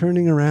kept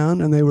turning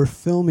around, and they were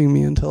filming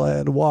me until I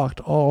had walked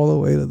all the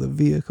way to the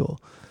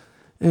vehicle.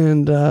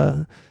 And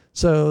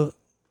so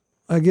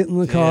I get in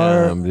the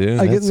car. Damn, dude,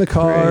 I get in the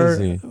car.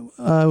 Crazy.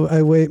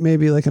 I wait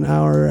maybe like an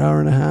hour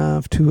and a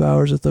half, 2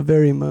 hours at the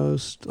very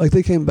most. Like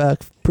they came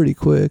back pretty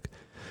quick,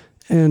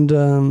 and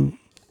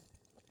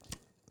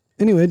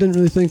anyway, I didn't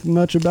really think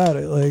much about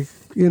it.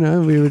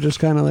 We were just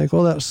kind of like,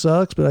 well, that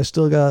sucks, but I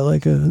still got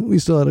we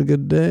still had a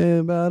good day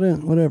about it,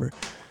 whatever.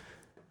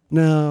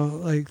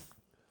 Now,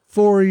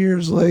 4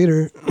 years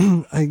later,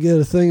 I get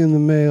a thing in the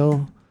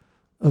mail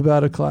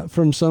about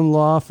from some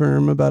law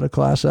firm about a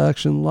class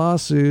action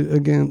lawsuit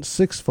against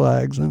Six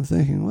Flags. I'm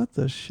thinking, what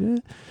the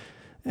shit?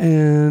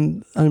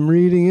 And I'm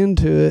reading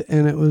into it,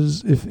 and it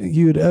was if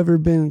you had ever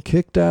been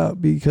kicked out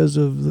because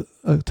of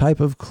a type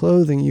of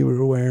clothing you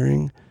were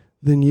wearing,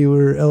 then you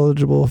were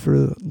eligible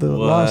for the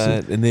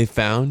lawsuit. And they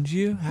found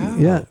you? How?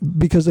 Yeah,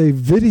 because they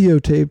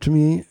videotaped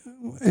me,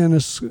 and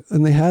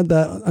they had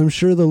that. I'm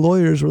sure the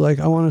lawyers were like,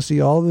 "I want to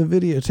see all the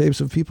videotapes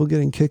of people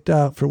getting kicked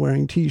out for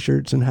wearing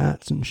T-shirts and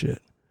hats and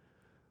shit."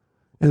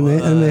 And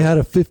they had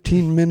a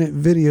 15-minute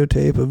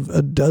videotape of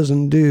a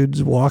dozen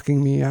dudes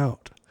walking me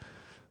out.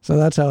 So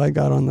that's how I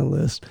got on the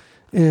list.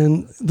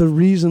 And the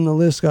reason the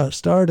list got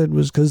started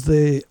was because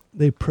they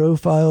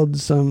profiled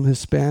some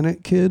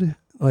Hispanic kid,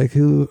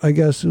 who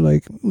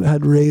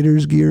had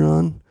Raiders gear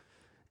on.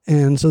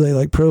 And so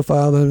they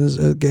profiled him as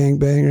a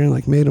gangbanger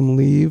and made him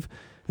leave.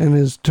 And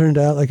it turned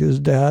out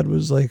his dad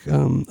was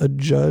a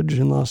judge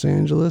in Los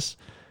Angeles.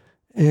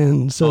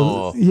 And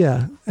so,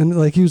 yeah.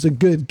 And he was a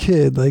good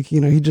kid.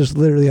 He just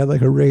literally had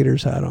a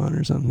Raiders hat on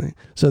or something.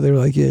 So they were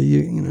like, yeah,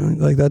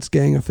 that's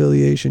gang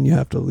affiliation. You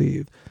have to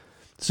leave.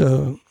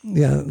 So,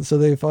 yeah. So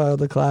they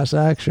filed a class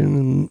action,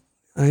 and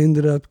I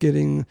ended up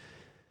getting,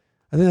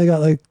 I think I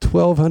got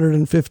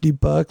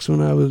 $1,250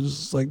 when I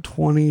was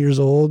 20 years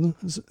old,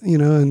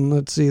 and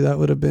let's see, that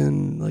would have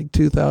been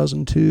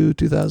 2002,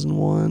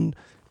 2001,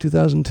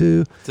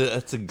 2002.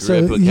 That's a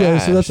grip of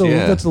cash. So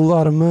that's a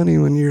lot of money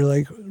when you're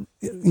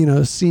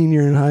a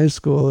senior in high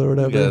school or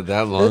whatever. Yeah,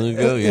 that long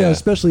ago. Yeah,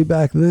 especially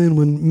back then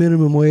when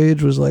minimum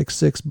wage was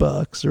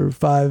 $6 or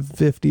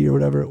 $5.50 or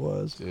whatever it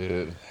was.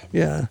 Dude.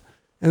 Yeah.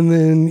 And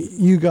then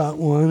you got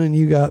one and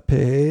you got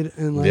paid.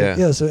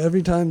 And so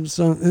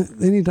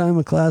anytime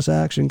a class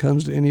action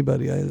comes to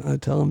anybody, I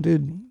tell them,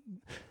 dude.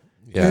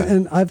 Yeah.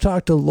 And I've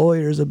talked to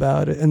lawyers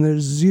about it, and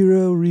there's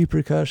zero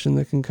repercussion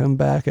that can come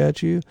back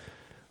at you.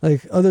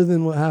 Other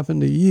than what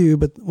happened to you,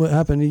 but what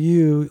happened to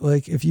you,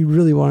 if you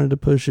really wanted to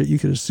push it, you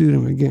could have sued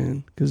him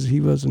again because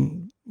he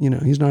wasn't,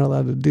 he's not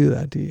allowed to do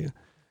that to you.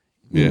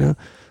 You know?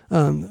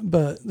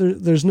 But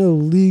there's no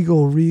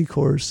legal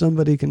recourse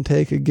somebody can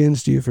take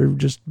against you for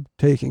just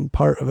taking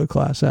part of a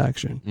class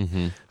action.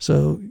 Mm-hmm.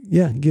 So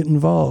yeah, get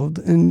involved,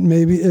 and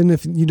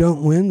if you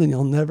don't win, then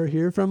you'll never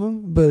hear from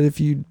them. But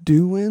if you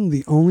do win,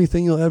 the only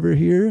thing you'll ever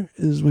hear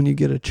is when you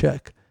get a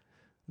check.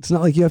 It's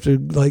not like you have to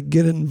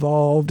get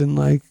involved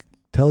and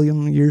tell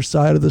them your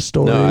side of the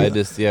story.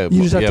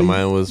 No,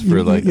 mine was for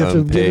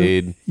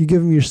unpaid. You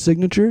give them your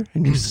signature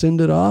and you send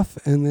it off,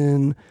 and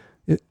then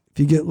if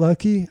you get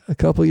lucky, a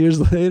couple years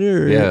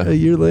later or a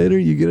year later,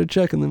 you get a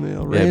check in the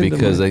mail. Yeah, randomly.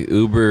 because like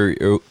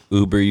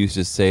Uber used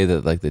to say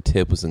that like the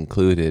tip was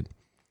included,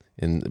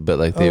 but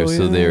like they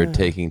were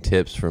taking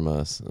tips from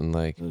us and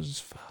like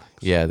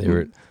they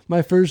were.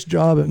 My first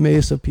job at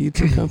Mesa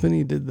Pizza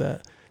Company did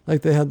that.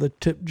 Like they had the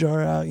tip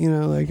jar out,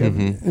 like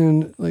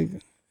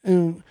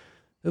and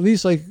at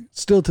least like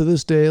still to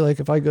this day, like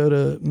if I go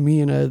to Me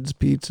and Ed's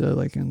Pizza,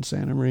 like in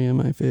Santa Maria,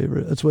 my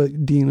favorite. That's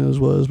what Dino's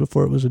was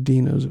before it was a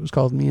Dino's. It was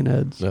called Me and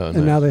Ed's,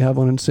 and now they have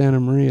one in Santa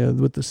Maria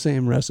with the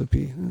same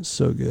recipe. It's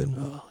so good.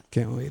 Oh,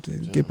 can't wait to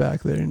get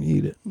back there and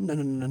eat it.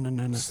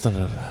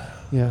 No.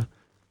 Yeah.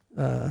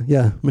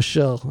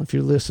 Michelle, if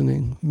you're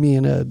listening, Me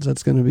and Ed's.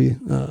 That's going to be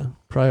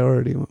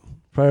priority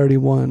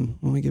one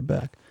when we get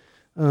back.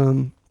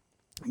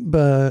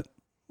 But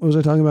what was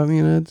I talking about? Me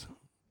and Ed's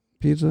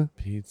Pizza,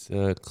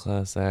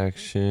 class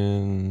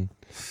action.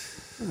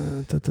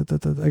 I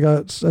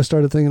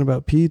started thinking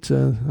about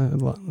pizza.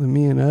 The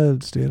Me and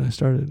Ed's, dude.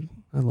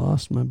 I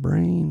lost my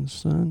brain,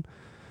 son.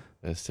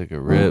 I took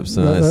a rip,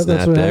 son. I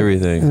snapped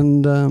everything.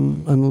 And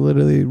I'm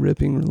literally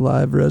ripping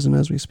live resin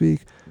as we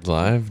speak.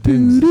 Live,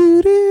 dude.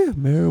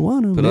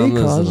 Marijuana may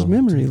cause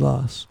memory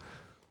loss.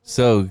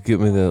 So give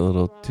me that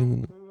little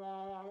tune.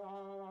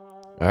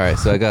 All right,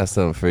 so I got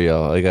something for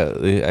y'all. I got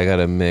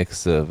a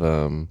mix of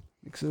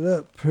Mix it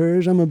up,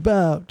 Persh. I'm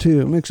about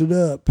to mix it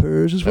up,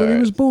 Persh. It's what he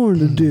was born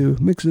to do.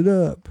 Mix it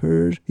up,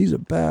 Persh. He's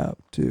about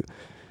to.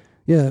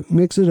 Yeah,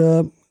 mix it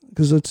up.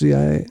 Because let's see,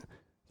 the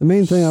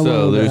main thing I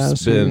wanted to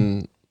ask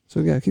you. So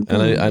yeah, keep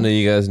going. And I know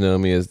you guys know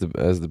me as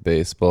the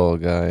baseball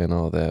guy and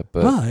all that,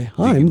 but hi,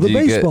 I'm the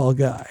baseball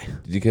guy.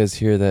 Did you guys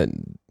hear that?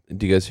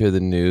 Did you guys hear the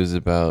news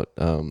about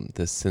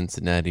the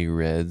Cincinnati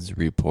Reds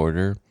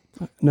reporter?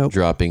 Nope.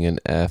 Dropping an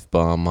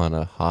F-bomb on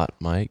a hot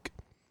mic.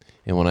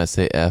 And when I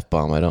say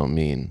F-bomb, I don't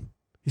mean...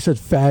 You said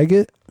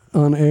faggot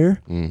on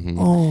air? Mm-hmm.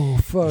 Oh,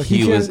 fuck.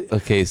 You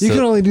can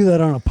only do that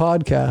on a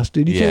podcast,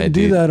 dude. You can't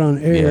do that on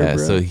air, yeah,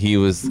 bro. So he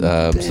was...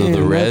 Damn, so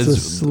the Reds... That's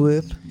a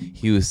slip.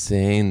 He was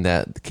saying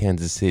that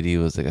Kansas City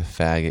was like a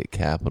faggot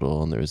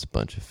capital and there was a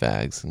bunch of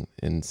fags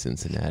in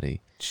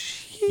Cincinnati.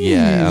 Jeez,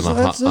 yeah,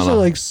 those are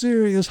like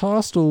serious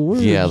hostile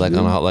words. Yeah, like dude.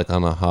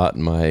 on a hot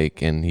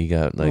mic, and he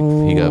got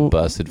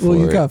busted for it. Well,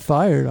 you got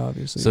fired,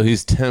 obviously. So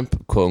he's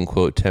quote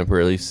unquote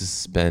temporarily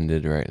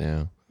suspended right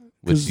now,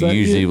 which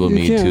usually will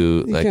mean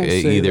to like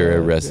either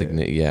a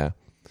resignation. Yeah,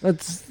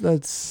 that's.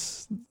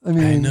 I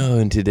mean, I know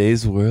in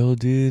today's world,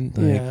 dude.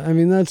 Like, yeah, I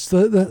mean that's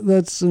one of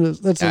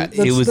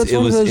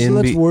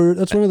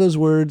those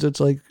words. It's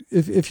like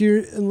if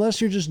you're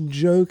unless you're just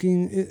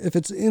joking, if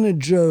it's in a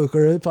joke,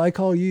 or if I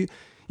call you.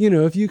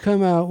 If you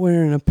come out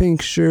wearing a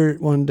pink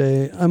shirt one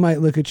day, I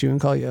might look at you and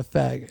call you a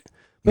faggot.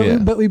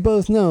 But we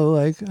both know,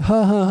 like,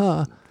 ha ha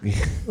ha.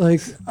 Like,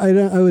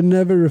 I would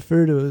never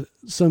refer to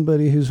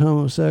somebody who's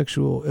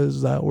homosexual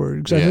as that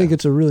word because I think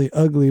it's a really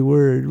ugly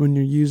word when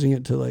you're using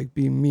it to like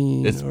be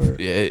mean. It's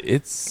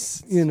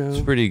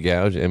pretty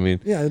gouging. I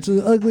mean, yeah, it's an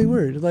ugly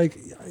word. Like,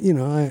 I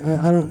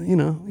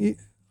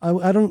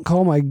don't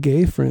call my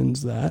gay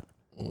friends that.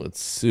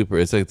 It's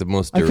like the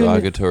most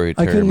derogatory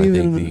term I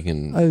think that you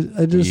can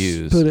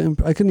use.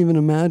 I couldn't even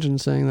imagine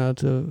saying that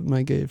to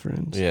my gay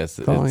friends. Yes,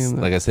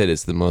 like I said,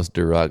 it's the most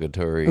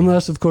derogatory.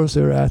 Unless, of course,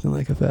 they were acting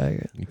like a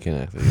faggot. You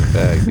can't act like a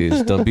fag, dude.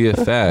 Just don't be a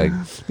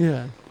fag.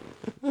 Yeah.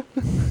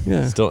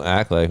 Just don't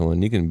act like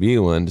one. You can be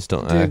one, just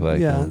don't act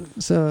like one.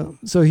 So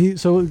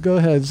go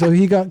ahead. So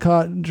he got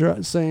caught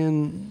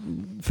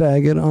saying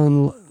faggot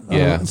on.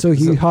 So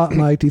he hot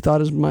mic'd. He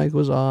thought his mic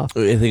was off.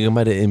 I think it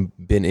might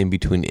have been in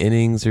between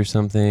innings or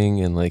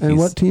something. And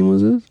what team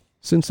was this?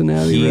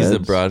 Cincinnati Reds? He's a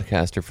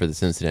broadcaster for the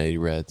Cincinnati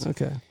Reds.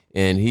 Okay.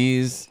 And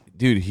he's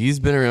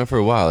been around for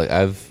a while. Like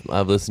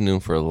I've listened to him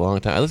for a long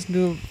time. I listened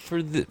to him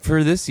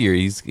for this year.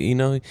 He's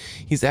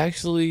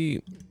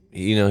actually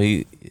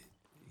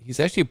he's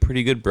actually a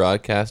pretty good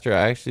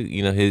broadcaster.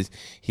 He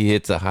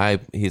gets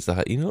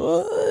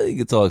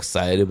all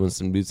excited when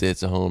some dude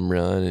hits a home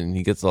run, and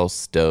he gets all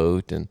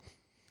stoked and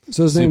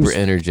so his super name's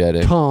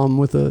energetic. Tom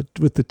with the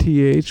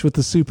TH, with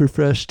the super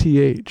fresh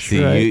TH.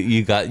 See, right?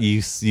 you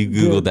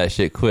Googled that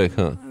shit quick,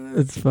 huh?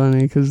 It's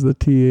funny because the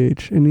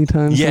TH.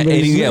 Anytime.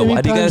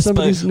 Why do you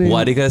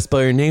gotta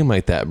spell your name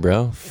like that,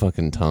 bro?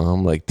 Fucking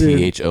Tom, like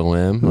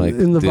THOM, like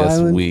in the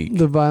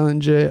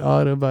Violent J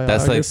autobiography.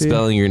 That's like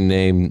spelling your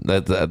name.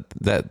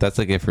 That's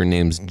like if your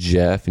name's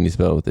Jeff and you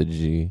spell it with a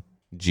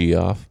G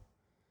off.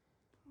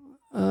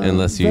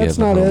 Unless you that's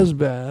have not as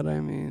bad.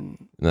 I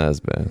mean, not as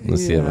bad.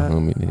 Unless you have a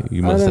homie name.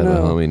 You must have a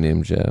homie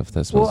named Jeff.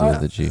 That's supposed to be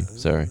with a G.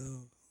 Sorry.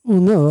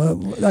 Well,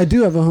 no, I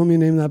do have a homie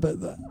named that,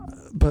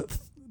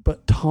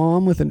 but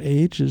Tom with an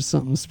H is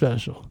something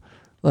special.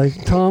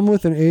 Like Tom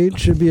with an H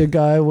should be a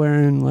guy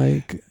wearing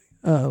like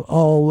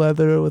all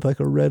leather with like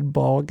a red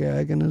ball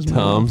gag in his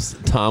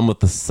mouth. Tom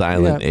with the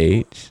silent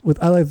H.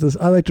 I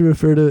like to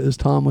refer to it as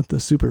Tom with the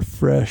super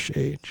fresh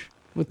H.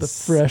 With the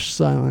fresh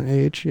silent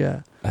H,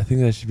 yeah. I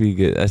think that should be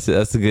good.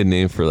 That's a good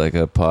name for like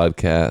a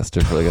podcast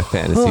or for like a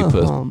fantasy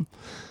post.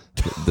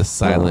 The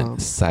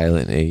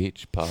silent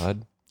H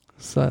pod.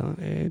 Silent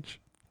H.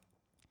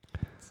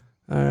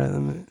 All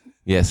right.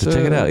 Yeah, so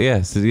check it out.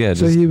 Yeah, so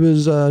he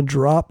was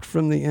dropped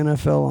from the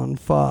NFL on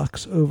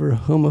Fox over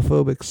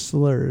homophobic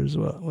slurs.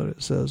 What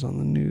it says on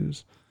the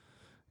news.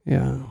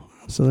 Yeah.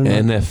 So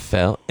they're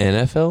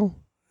NFL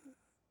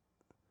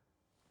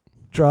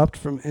dropped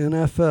from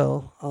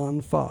NFL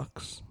on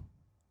Fox.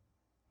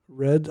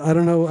 I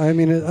don't know. I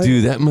mean,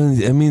 dude, that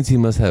means he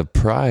must have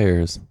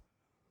priors.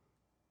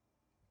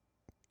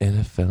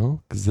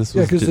 NFL? Because this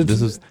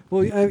was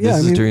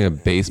during a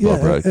baseball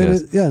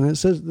broadcast. And it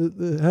says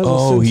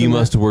he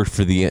must have worked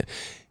for the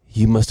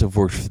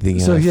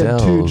NFL. So he had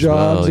two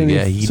jobs, well. and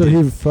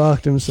he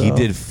fucked himself. He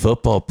did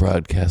football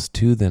broadcasts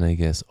too. Then I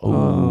guess.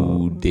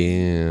 Oh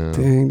damn!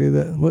 Dang,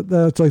 dude,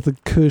 that's like the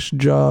cush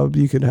job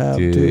you could have,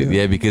 dude. Too.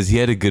 Yeah, because he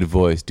had a good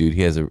voice, dude.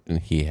 He has a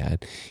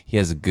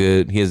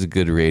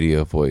good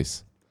radio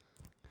voice.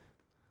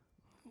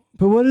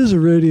 But what is a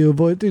radio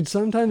voice? Dude,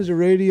 sometimes a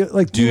radio...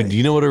 Dude, do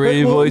you know what a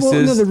radio voice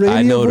is?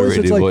 I know what a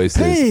radio voice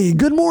is. Hey,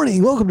 good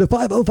morning. Welcome to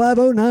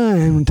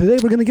 50509. Today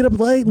we're going to get up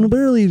late and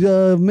early.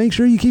 Make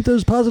sure you keep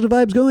those positive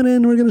vibes going,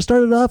 and we're going to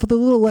start it off with a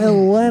little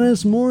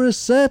Alanis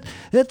Morissette.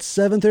 It's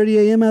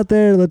 7:30 a.m. out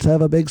there. Let's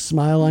have a big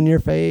smile on your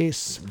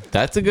face.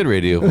 That's a good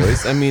radio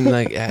voice. I mean,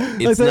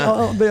 it's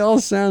they all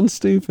sound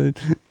stupid.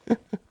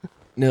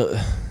 No.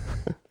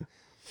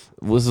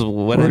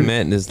 What I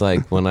meant is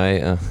when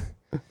I...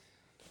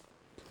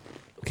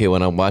 Okay,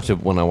 when I watch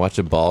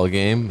a ball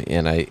game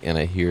and I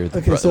hear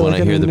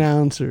the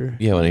announcer.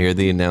 Yeah, when I hear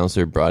the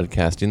announcer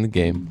broadcasting the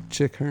game,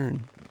 Chick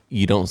Hearn.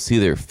 You don't see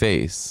their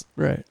face,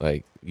 right?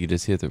 Like you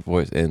just hear their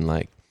voice,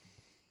 and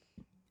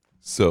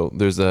so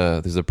there's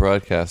a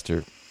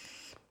broadcaster.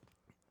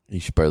 You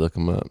should probably look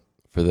him up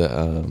for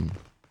the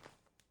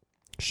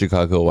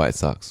Chicago White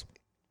Sox.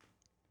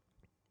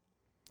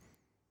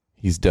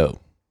 He's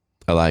dope.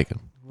 I like him.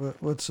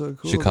 What's so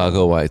cool?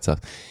 Chicago White Sox.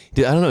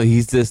 Dude, I don't know.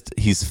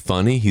 He's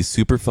funny. He's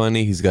super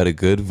funny. He's got a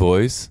good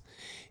voice.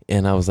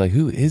 And I was like,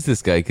 who is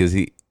this guy? Because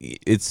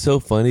it's so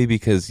funny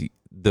because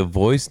the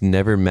voice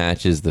never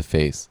matches the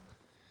face.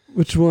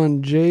 Which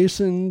one?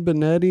 Jason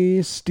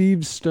Benetti,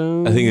 Steve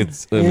Stone? I think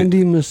it's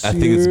Andy Messier. I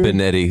think it's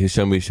Benetti.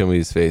 Show me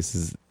his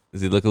face.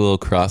 Does he look a little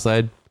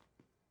cross-eyed?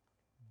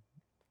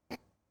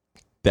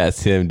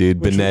 That's him, dude.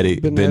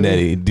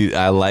 Benetti. Dude,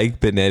 I like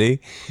Benetti.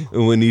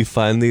 When they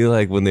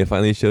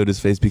finally showed his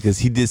face, because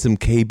he did some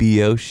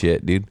KBO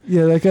shit, dude.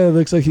 Yeah, that guy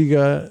looks like he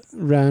got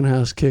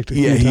roundhouse kicked.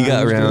 He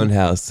got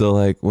roundhouse.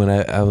 So when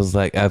I was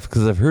like,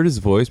 because I've heard his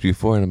voice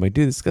before, and I'm like,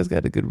 dude, this guy's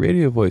got a good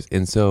radio voice.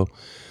 And so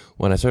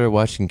when I started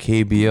watching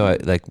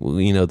KBO,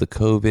 the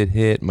COVID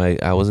hit.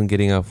 I wasn't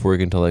getting off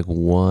work until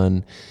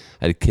 1.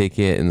 I'd kick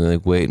it and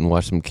then wait and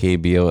watch some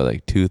KBO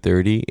at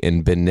 2:30.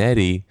 And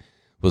Benetti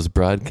was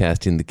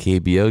broadcasting the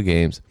KBO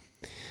games,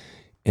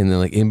 and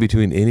then in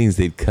between innings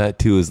they'd cut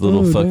to his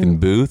little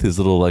booth, his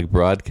little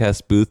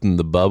broadcast booth in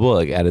the bubble,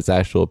 at his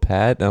actual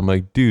pad. And I'm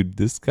like, dude,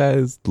 this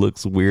guy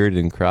looks weird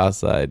and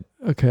cross-eyed.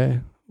 Okay,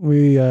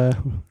 we ready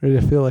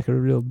to feel like a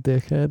real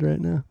dickhead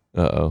right now.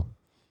 Uh-oh.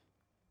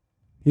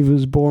 He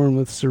was born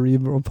with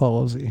cerebral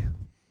palsy.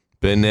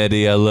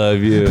 Benetti, I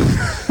love you.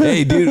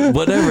 Hey, dude,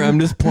 whatever. I'm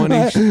just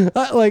pointing.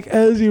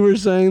 As you were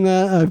saying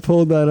that, I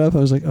pulled that up. I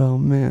was like, oh,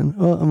 man.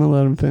 Well, I'm going to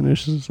let him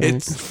finish.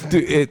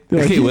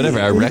 Okay, whatever.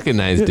 I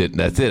recognized it.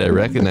 That's it. I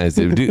recognized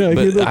it. Dude,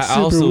 but he looked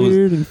super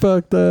weird and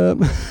fucked up.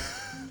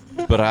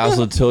 But I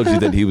also told you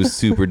that he was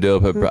super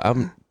dope.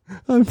 I'm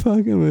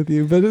fucking with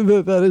you.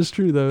 But that is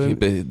true, though.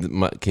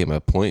 My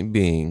point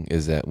being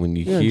is that when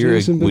you hear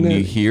a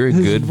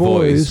good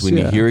voice, and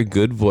you hear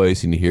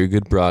a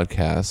good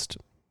broadcast,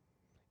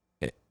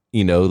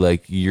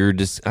 you're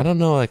just, I don't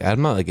know,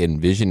 I'm not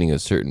envisioning a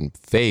certain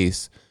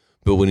face,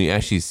 but when you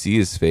actually see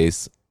his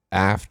face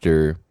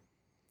after,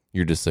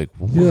 you're just like,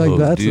 whoa, you're like,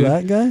 that's dude.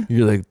 That guy?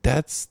 You're like,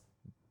 that's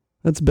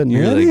Benetti?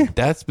 You're like,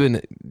 that's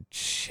been,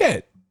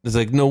 shit. It's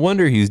no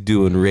wonder he's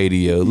doing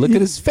radio. Look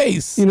at his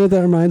face. You know what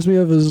that reminds me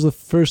of is the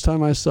first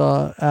time I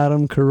saw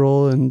Adam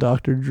Carolla and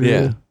Dr. Drew. Yeah. For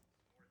a month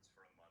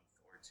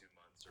or 2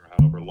 months or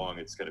however long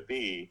it's going to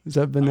be. Is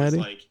that Benetti? I was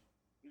like,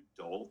 you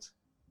dolt.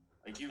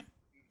 You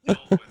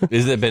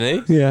Is that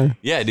Benetti? Yeah.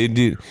 Yeah, dude.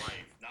 Life,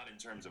 not in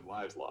terms of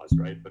lives lost,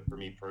 right? But for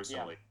me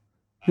personally.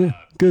 Yeah.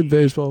 Good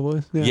baseball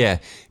voice. Yeah.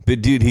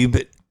 But dude, he's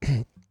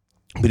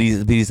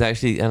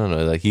actually, I don't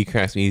know, he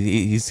cracks me.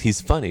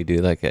 He's funny,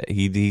 dude.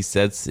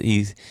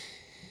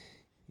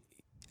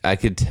 I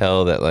could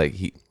tell that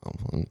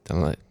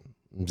I'm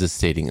just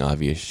stating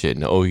obvious shit.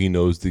 No, he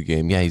knows the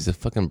game. Yeah, he's a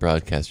fucking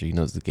broadcaster. He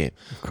knows the game.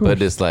 But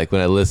it's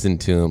when I listen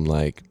to him,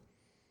 I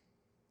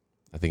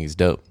think he's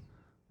dope.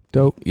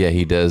 Dope. Yeah,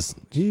 he does.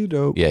 He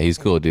dope. Yeah, he's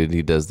cool, dude.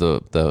 He does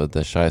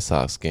the Shy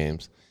Sox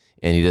games,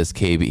 and he does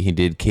He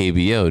did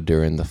KBO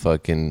during the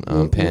fucking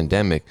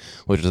pandemic,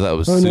 which I thought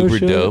was super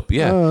dope.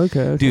 Yeah. Oh,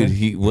 okay.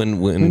 Dude,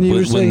 when you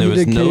were saying there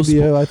was no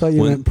KBO, I thought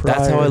you meant prior.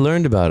 That's how I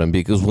learned about him,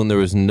 because when there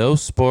was no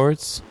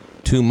sports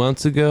 2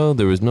 months ago,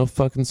 there was no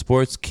fucking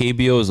sports.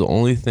 KBO was the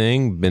only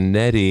thing.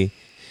 Benetti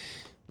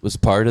was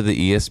part of the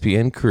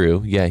ESPN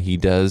crew. Yeah, he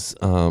does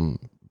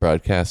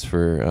broadcast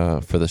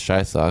for the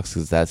Shy Sox,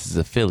 because that's his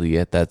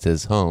affiliate, that's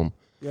his home.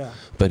 Yeah.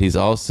 But he's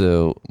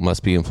also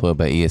must be employed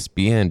by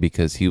ESPN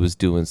because he was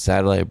doing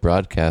satellite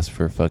broadcasts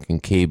for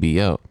fucking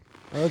KBO.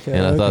 Okay.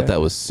 And I thought that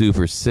was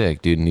super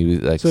sick, dude. And he was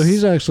like, so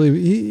he's actually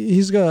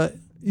he's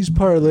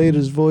parlayed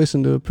his voice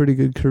into a pretty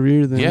good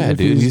career then. Yeah,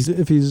 dude.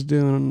 If he's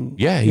doing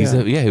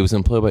he was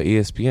employed by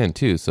ESPN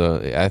too.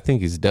 So I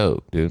think he's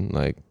dope, dude.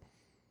 Like,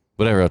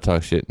 whatever, I'll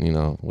talk shit,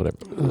 whatever.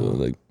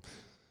 Like,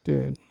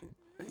 dude,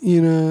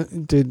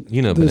 dude, Benetti.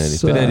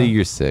 Benetti,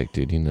 you're sick,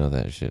 dude. You know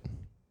that shit.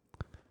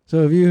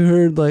 So have you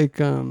heard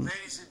like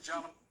Ladies and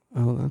gentlemen.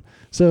 hold on.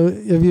 So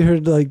have you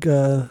heard like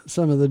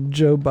some of the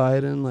Joe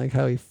Biden, like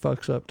how he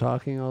fucks up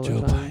talking all the Joe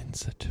time?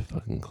 Biden's such a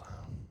fucking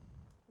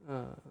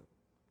clown.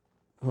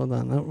 Hold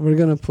on. We're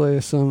gonna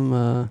play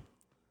some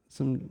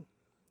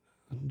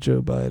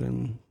Joe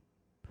Biden.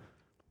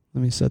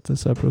 Let me set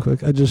this up real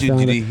quick. I just found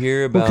did it. you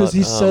hear about? Because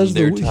he says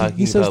they're the talking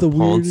he says about the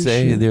weirdest Ponce.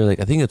 shit. They're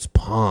like, I think it's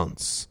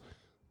Ponce.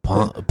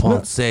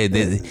 Ponce.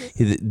 Did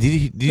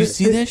you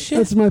see that shit?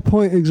 That's my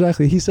point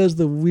exactly. He says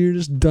the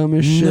weirdest,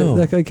 dumbest shit.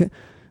 That guy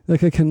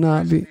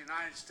cannot be. United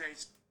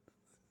States,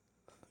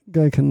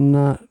 Guy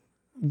cannot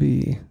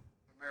be.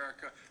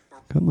 America.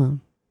 Come on.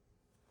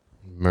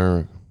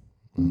 America.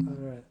 All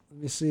right.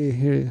 Let me see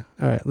here.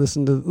 All right.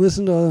 Listen to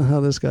how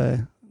this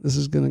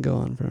is going to go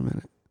on for a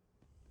minute.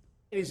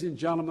 Ladies and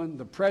gentlemen,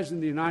 the President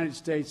of the United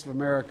States of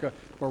America,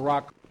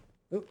 Barack.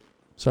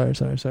 Sorry.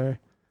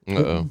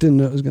 Uh-oh. Didn't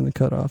know it was going to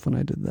cut off when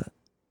I did that.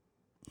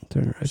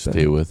 Turn it right back.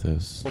 Stay with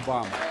us.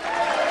 Obama.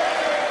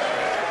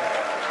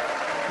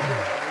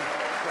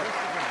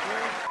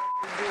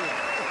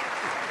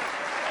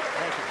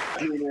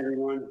 Good evening,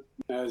 everyone.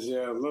 As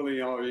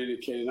Lily already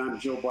indicated, I'm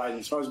Joe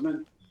Biden's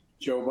husband,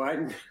 Joe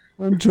Biden.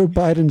 I'm Joe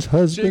Biden's So you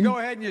husband. go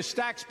ahead and you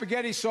stack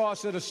spaghetti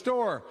sauce at a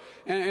store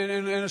and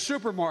in a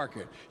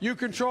supermarket. You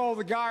control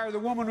the guy or the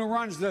woman who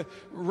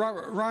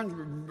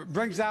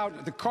brings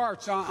out the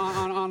carts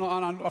on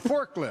a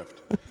forklift.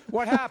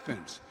 What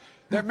happens?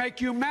 They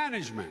make you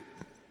management.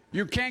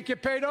 You can't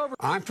get paid over.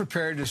 I'm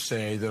prepared to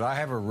say that I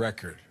have a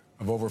record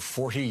of over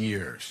 40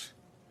 years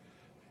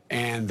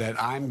and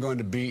that I'm going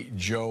to beat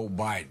Joe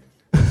Biden.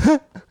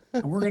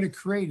 And we're going to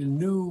create a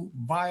new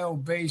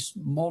bio-based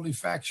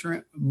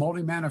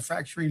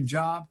multi-manufacturing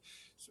job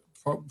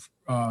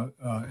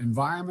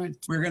environment.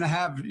 You're going to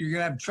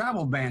have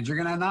travel bans. You're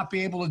going to not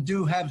be able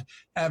to have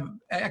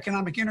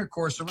economic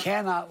intercourse. We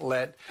cannot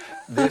let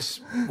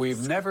this.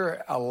 We've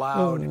never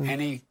allowed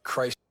any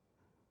crisis.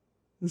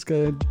 This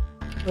guy,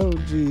 oh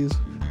geez,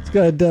 this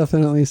guy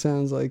definitely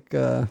sounds like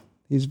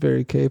he's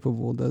very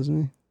capable,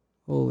 doesn't he?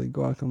 Holy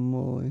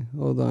guacamole!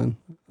 Hold on,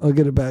 I'll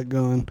get it back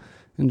going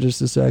in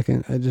just a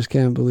second. I just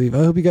can't believe.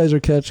 I hope you guys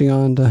are catching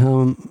on to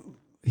how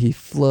he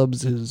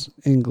flubs his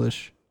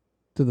English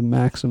to the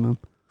maximum.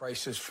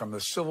 Crisis from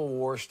the Civil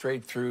War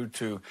straight through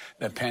to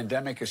the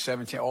pandemic of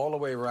 17, all the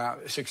way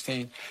around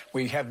 16.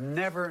 We have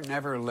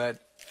never let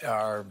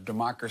our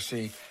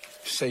democracy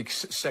take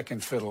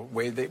second fiddle.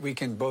 We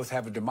can both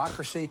have a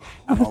democracy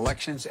and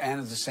elections and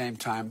at the same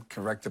time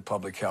correct the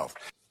public health.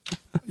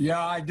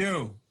 Yeah, I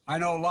do. I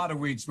know a lot of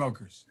weed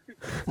smokers.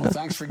 Well,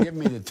 thanks for giving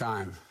me the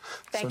time.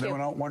 Thank so you. that we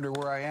don't wonder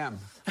where I am.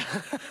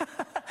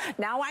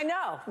 Now I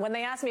know. When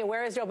they ask me,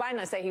 where is Joe Biden,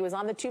 I say he was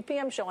on the 2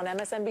 p.m. show on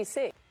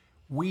MSNBC.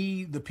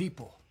 We, the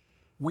people,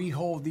 we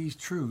hold these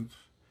truths,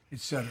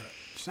 etc.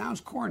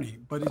 Sounds corny,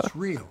 but it's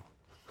real.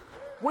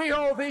 We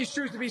hold these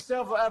truths to be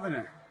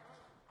self-evident.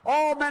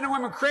 All men and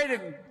women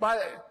created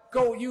by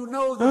you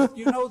know the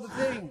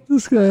thing.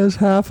 This guy has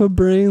half a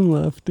brain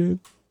left, dude.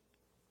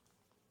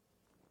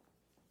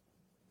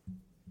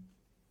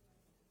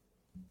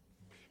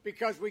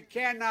 Because we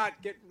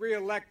cannot get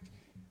reelected.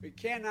 We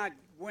cannot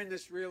win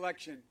this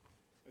reelection.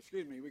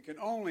 Excuse me, we can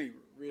only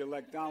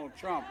reelect Donald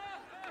Trump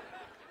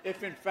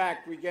if, in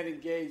fact, we get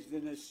engaged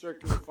in this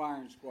circular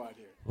firing squad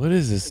here. What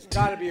is this? It's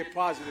got to be a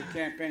positive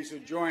campaign, so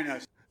join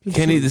us.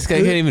 This guy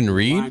can't even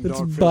read? It's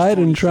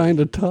Biden trying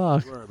to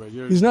talk.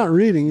 He's not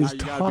reading, he's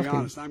talking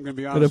I'm going to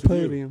be at honest a with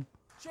you. podium.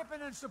 Chip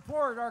in and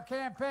support our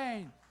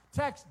campaign.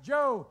 Text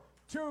Joe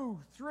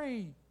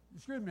 23.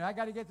 Excuse me, I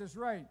got to get this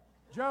right.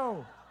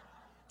 Joe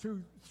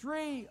to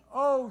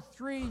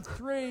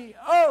 30330.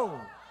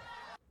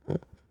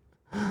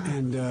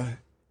 And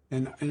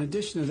in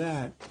addition to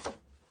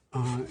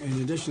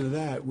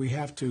that, we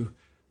have to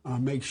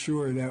make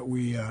sure that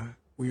we are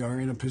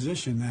in a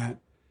position that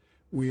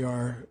we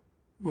are.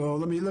 Well,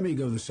 let me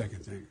go to the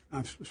second thing.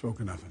 I've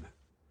spoken enough of that.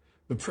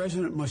 The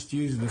president must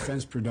use the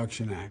Defense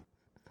Production Act.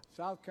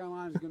 South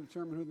Carolina is going to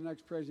determine who the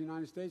next president of the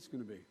United States is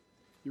going to be.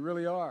 You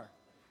really are.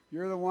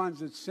 You're the ones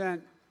that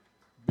sent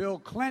Bill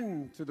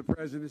Clinton to the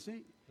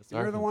presidency.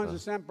 You're the ones that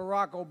sent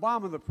Barack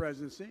Obama to the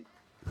presidency.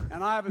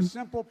 And I have a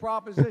simple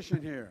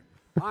proposition here.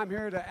 I'm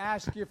here to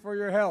ask you for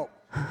your help.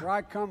 Where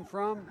I come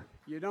from,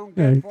 you don't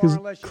get far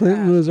unless you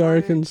Clinton ask. was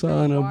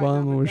Arkansas and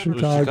Obama was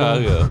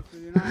Chicago.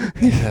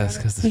 Yes,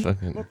 because it's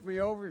fucking. Look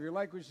me over if you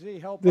like what you see.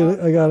 Help Dude,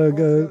 out. I gotta Help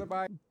go the other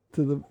by-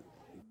 to the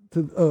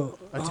oh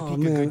That's a oh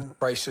peak of man. good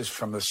crisis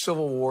from the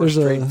Civil War There's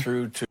straight a-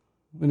 through to.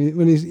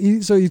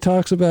 So he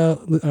talks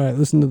about. All right,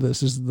 listen to this.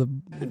 This is the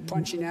and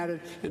punching at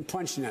it and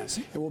punching at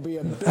it. It will be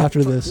a big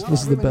after this. No,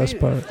 This is the I really best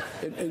mean part.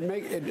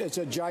 It's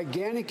a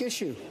gigantic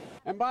issue.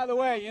 And by the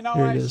way, Here it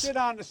I is. sit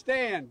on the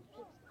stand,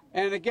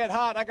 and it get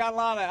hot. I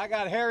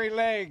got hairy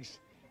legs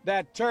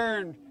that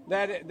turn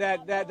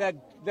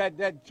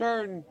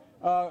turn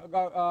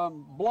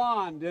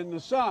blonde in the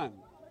sun.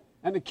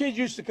 And the kids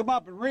used to come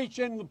up and reach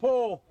in the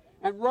pool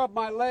and rub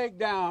my leg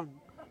down,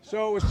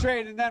 so it was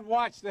straight, and then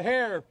watch the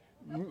hair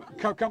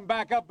come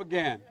back up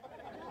again.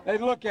 They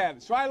look at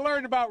it. So I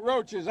learned about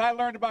roaches. I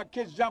learned about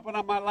kids jumping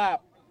on my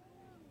lap,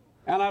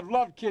 and I've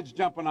loved kids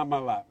jumping on my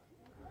lap.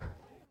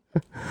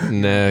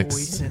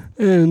 Next.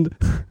 And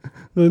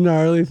the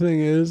gnarly thing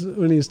is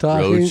when he's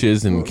talking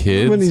Roaches and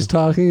kids. When he's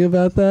talking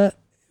about that,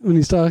 when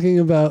he's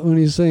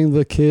saying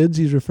the kids,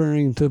 he's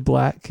referring to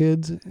black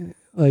kids.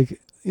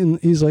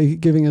 He's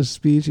like giving a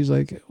speech. He's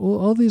like, well,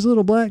 all these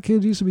little black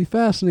kids used to be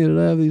fascinated.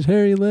 I have these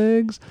hairy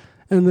legs.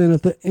 And then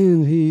at the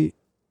end, he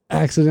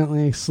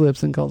accidentally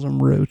slips and calls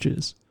them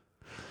roaches.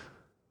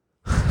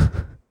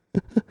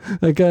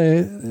 That guy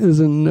is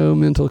in no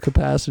mental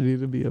capacity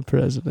to be a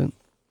president.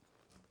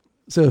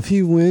 So if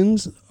he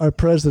wins, our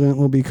president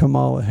will be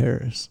Kamala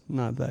Harris,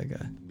 not that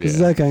guy. Because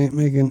that guy ain't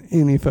making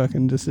any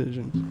fucking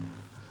decisions.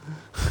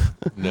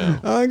 No.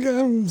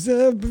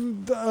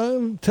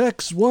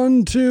 Text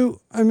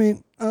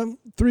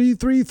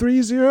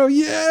 3330.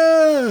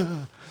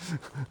 Yeah.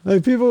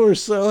 Like people were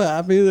so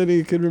happy that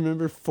he could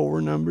remember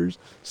 4 numbers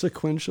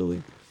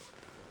sequentially.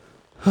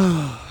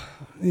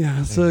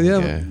 Yeah. So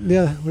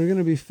we're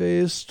gonna be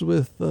faced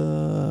with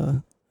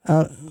out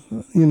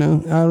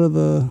of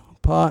the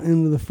pot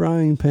into the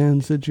frying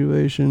pan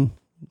situation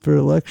for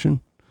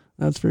election.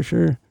 That's for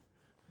sure.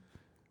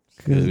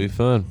 It's gonna be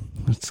fun.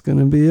 It's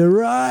gonna be a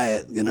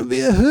riot. Gonna be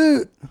a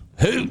hoot.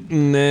 Hoot,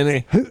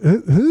 nanny.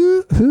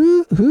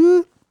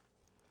 Hoot.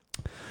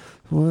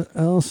 What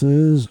else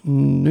is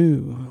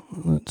new?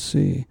 Let's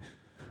see.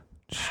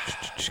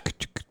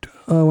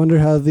 I wonder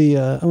how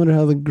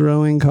the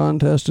growing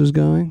contest is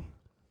going.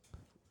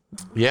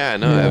 Yeah,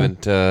 no, I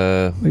haven't.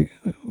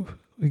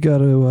 We got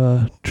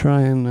to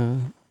try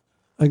and.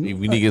 We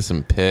need to get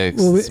some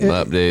pics, some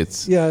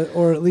updates. Yeah,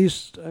 or at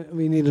least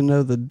we need to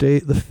know the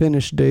date, the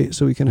finish date,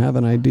 so we can have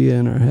an idea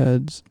in our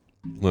heads.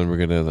 When we're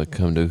gonna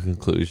come to a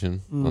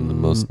conclusion on the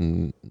most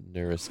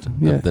nearest of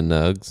the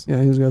nugs.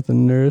 Yeah, he's got the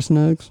nearest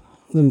nugs.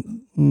 The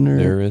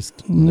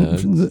nearest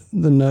nugs.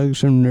 The nugs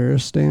from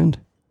Nuristand.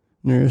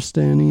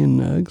 Nuristanian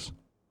nugs.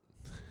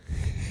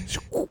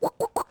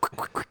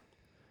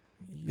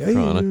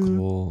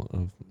 Chronicle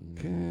of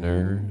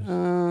Nerves.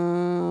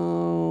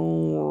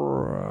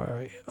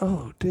 Right.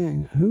 Oh,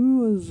 dang. Who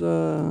was,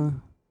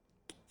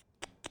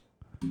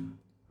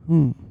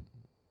 who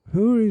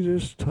were you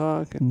just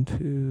talking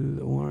to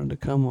that wanted to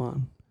come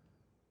on?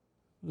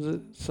 Was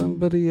it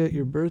somebody at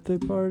your birthday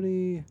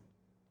party?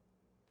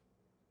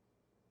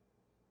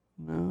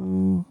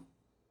 No.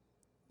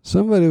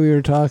 Somebody we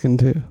were talking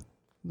to.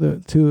 The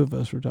 2 of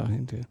us were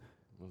talking to.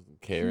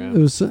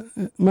 K-Ram?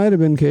 It might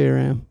have been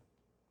K-Ram.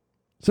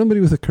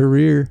 Somebody with a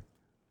career.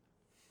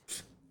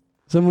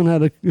 Someone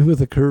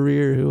with a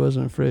career who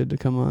wasn't afraid to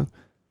come on.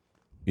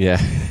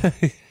 Yeah.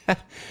 I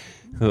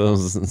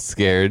wasn't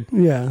scared.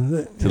 Yeah.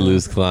 To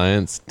lose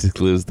clients, to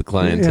lose the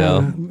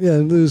clientele. Yeah,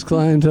 lose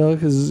clientele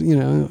because,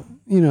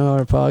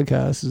 our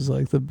podcast is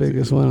like the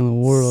biggest one in the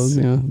world.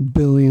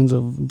 Billions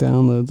of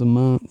downloads a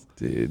month.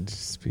 Dude,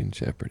 just be in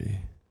jeopardy.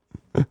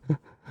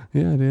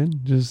 Yeah,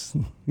 dude. Just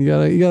you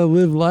gotta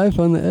live life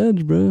on the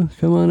edge, bro.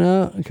 Come on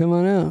out.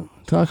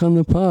 Talk on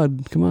the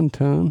pod. Come on,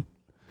 Tone.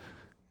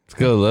 Let's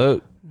go,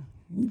 Lote.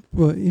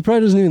 Well, he probably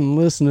doesn't even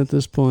listen at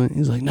this point.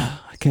 He's like, no,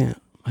 I can't.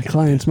 My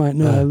clients might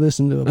know I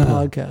listen to a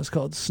podcast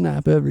called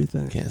Snap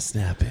Everything. Can't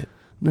snap it.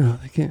 No,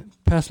 they can't.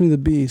 Pass me the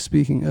B,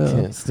 speaking of.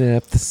 Can't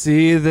snap the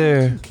C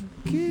there.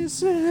 Can't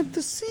snap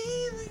the C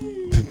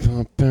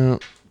there.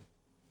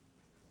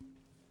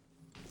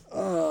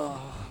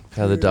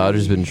 How the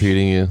Dodgers been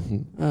treating you?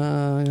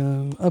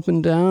 Up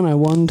and down. I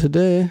won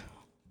today.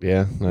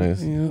 Yeah,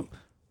 nice. Yeah.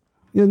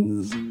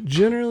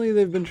 Generally,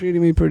 they've been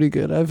treating me pretty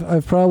good.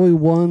 I've probably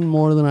won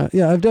more than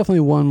I've definitely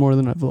won more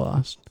than I've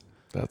lost.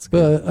 That's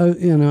good. But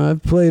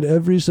I've played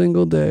every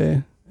single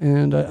day,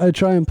 and I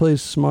try and play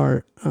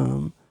smart.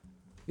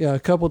 A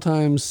couple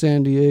times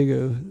San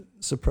Diego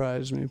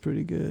surprised me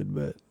pretty good,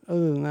 but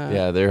other than that,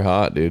 yeah, they're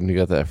hot, dude. You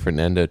got that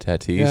Fernando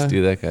Tatis,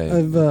 dude.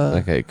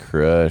 That guy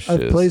crushes.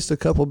 I've placed a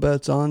couple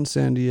bets on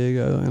San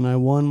Diego, and I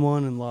won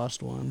one and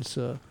lost one.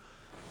 So,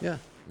 yeah.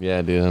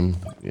 Yeah, dude.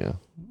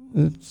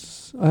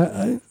 It's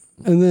I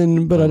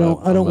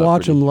don't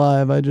watch them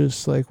live. I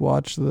just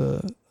watch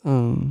the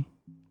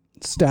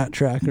stat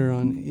tracker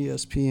on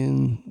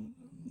ESPN,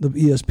 the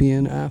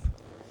ESPN app.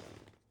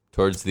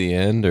 Towards the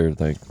end, or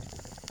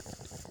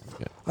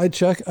I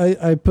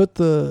put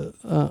the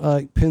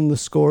like pin the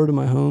score to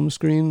my home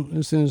screen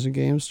as soon as the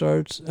game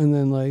starts, and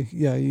then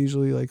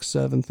usually like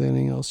 7th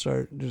inning I'll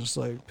start just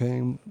like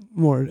paying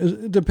more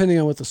depending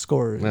on what the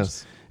score is.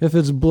 Yes. If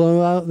it's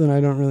blowout, then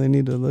I don't really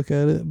need to look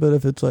at it, but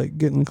if it's like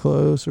getting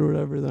close or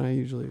whatever, then I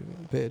usually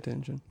pay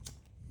attention.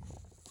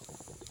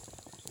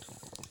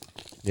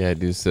 Yeah, I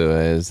do. So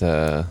has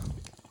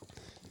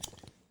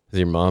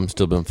your mom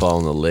still been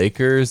following the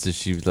Lakers? Is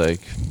she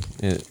like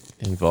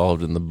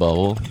involved in the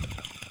bubble?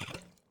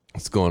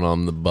 What's going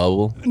on in the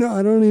bubble? No,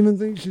 I don't even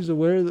think she's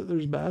aware that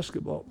there's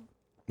basketball.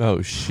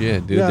 Oh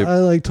shit, dude! Yeah, I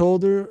like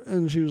told her,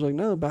 and she was like,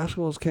 "No,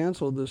 basketball's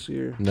canceled this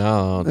year."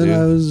 No, dude. And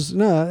I was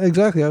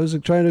exactly. I was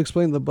trying to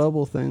explain the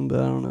bubble thing, but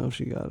I don't know if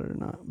she got it or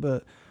not.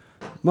 But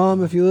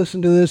Mom, if you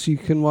listen to this, you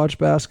can watch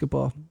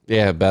basketball.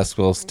 Yeah,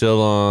 basketball's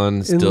still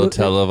on, still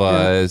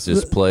televised.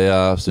 There's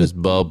playoffs. There's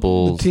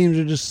bubbles. The teams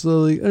are just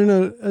slowly. I don't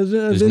know.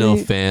 There's no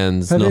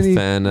fans. No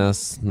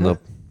fan-us. No.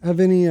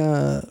 Have any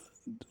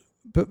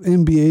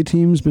NBA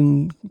teams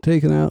been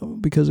taken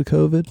out because of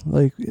COVID?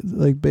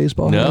 Like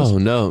baseball?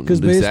 No. Because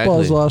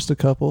baseball's lost a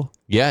couple.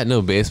 Yeah,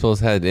 no.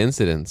 Baseball's had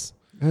incidents.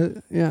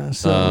 Yeah.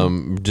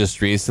 So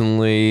just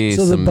recently,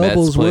 some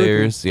Mets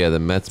players. Working. Yeah, the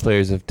Mets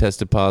players have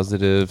tested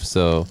positive,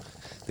 so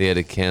they had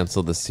to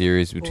cancel the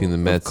series between the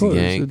Mets and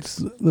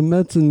Yankees. The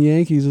Mets and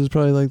Yankees is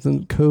probably like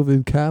the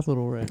COVID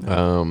capital right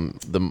now.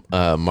 The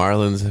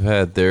Marlins have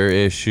had their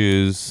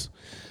issues.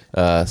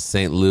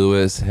 St.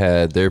 Louis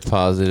had their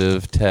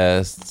positive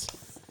tests.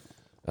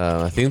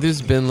 I think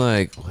there's been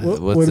like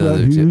what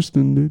about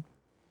Houston, dude?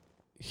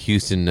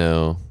 Houston,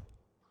 no.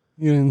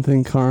 You didn't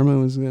think karma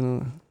was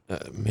gonna?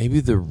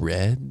 Maybe the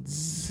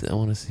Reds. I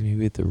want to see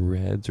maybe the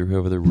Reds or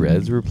whoever the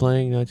Reds were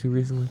playing not too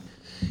recently.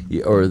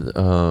 Yeah, or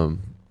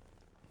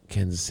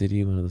Kansas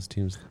City, one of those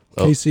teams.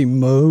 Oh. KC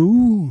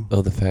Mo.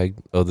 Oh, the fag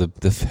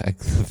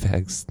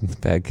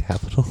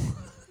capital.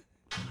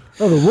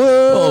 Oh, the what?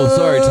 Oh,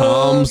 sorry,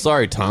 Tom.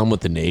 Sorry, Tom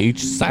with an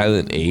H,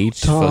 silent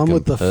H. Tom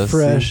with the pussy.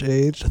 fresh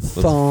H.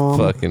 Thumb.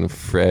 Fucking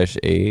fresh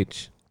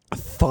H.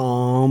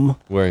 Thumb.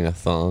 Wearing a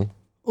thong.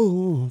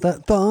 Ooh,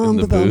 that thumb, In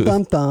the the booth.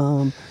 thumb,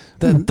 thumb.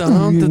 That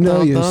thumb, you the know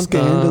thumb, you're thumb,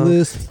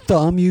 scandalous.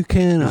 Thumb, you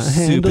cannot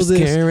handle Super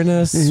this. scaring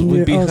us. And We're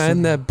you're behind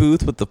awesome. that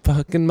booth with the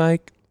fucking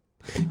mic.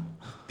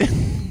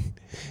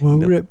 Well,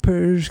 Rip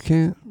Persh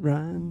can't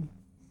rhyme.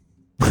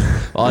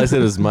 All I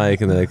said was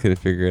Mike, and then I couldn't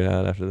figure it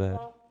out after that.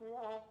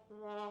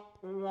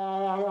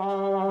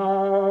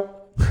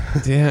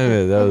 Damn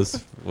it, that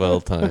was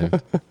well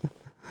timed.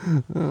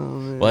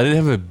 Well, I didn't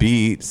have a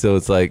beat, so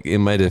it's like,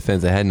 in my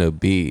defense, I had no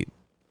beat.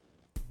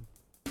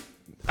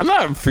 I'm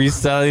not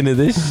freestyling to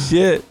this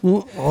shit.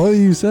 Well, all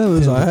you said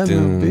was I had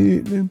no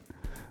beat, dude.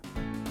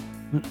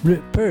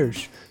 Rip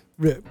Persh.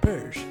 Rip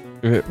Persh.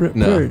 Rip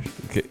no.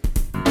 Persh. Okay.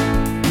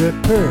 Rip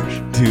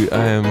Persh. Dude,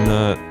 I am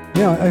not.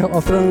 Yeah,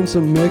 I'll throw in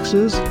some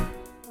mixes.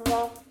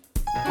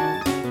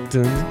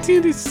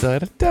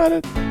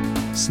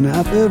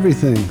 Snap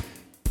everything.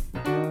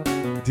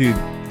 Dude,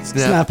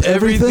 Snap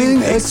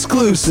everything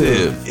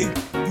exclusive.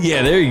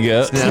 Yeah, there you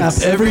go. Snap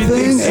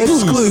everything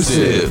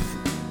exclusive.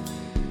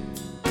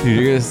 Dude,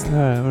 you're gonna.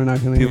 All right, we're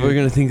not gonna. People are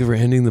gonna think we're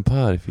ending the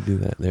pod if you do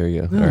that. There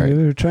you go. No, All right.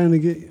 we were trying to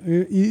get.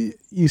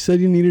 You said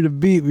you needed a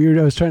beat.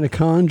 I was trying to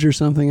conjure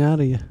something out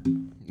of you.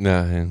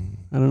 Nah, I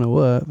don't know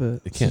what,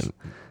 but it can't.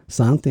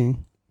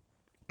 Something.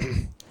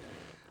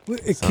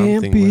 It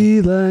can't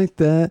be like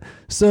that.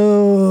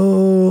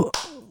 So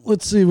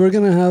let's see. We're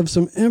gonna have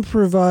some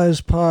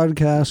improvised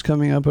podcasts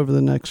coming up over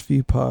the next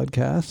few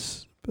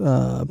podcasts.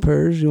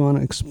 Persh, you want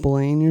to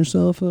explain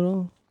yourself at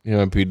all? You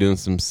know, I'll be doing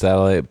some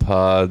satellite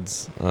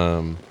pods.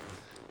 I'm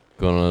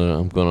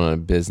going on a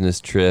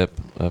business trip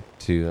up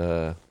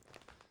to.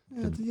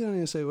 Yeah, you don't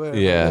need to say where.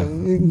 Yeah.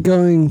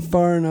 Going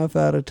far enough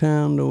out of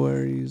town to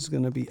where he's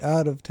going to be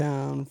out of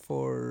town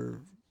for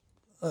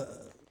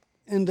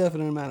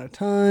indefinite amount of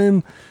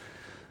time.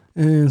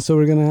 And so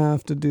we're going to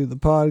have to do the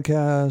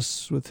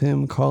podcast with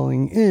him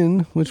calling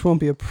in, which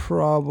won't be a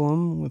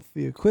problem with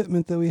the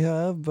equipment that we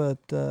have, but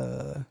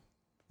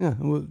yeah,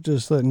 we're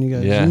just letting you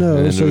guys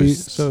know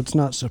so it's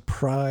not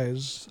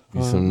surprise.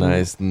 Some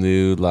nice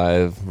new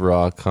live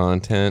raw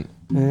content.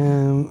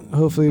 And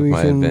hopefully we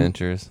can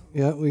adventures.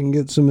 Yeah, we can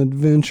get some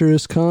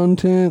adventurous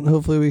content.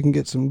 Hopefully we can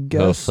get some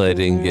guests. Hopefully I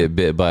didn't get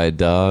bit by a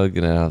dog,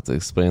 and I don't have to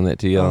explain that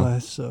to y'all. I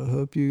so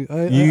hope you.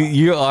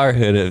 You are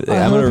hooded.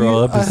 I'm gonna roll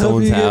up to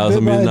someone's house.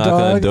 I'm gonna knock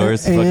on the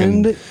doors.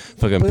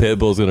 Fucking pit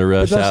bull's gonna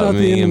rush out at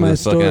me, and I'm gonna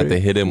fucking have to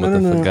hit him with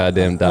a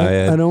goddamn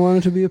dyad. I don't want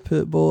it to be a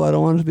pit bull. I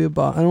don't want it to be a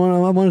bot. I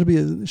want it to be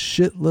a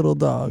shit little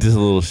dog. Just a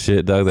little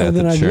shit dog that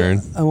has to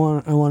churn. I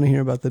want to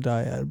hear about the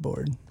dyad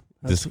board.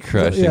 Just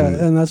crushing. Yeah,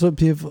 and that's what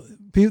people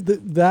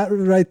that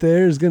right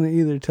there is going to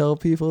either tell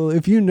people,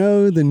 if you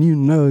know, then you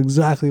know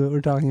exactly what we're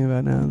talking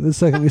about now. The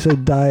second we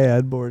said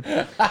dyad board.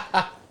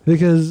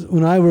 Because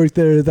when I worked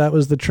there, that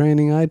was the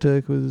training I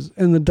took,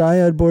 and the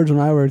dyad boards when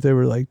I worked there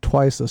were like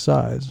twice the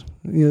size.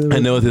 You know, I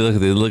know what they look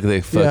like. They look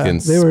like fucking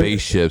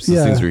spaceships.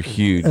 These things were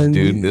huge,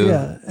 dude.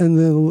 Yeah, and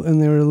they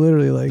were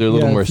literally like... They're a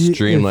little more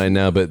streamlined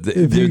now, but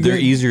they're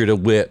easier to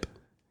whip.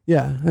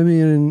 Yeah, I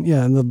mean,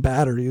 and the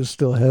battery is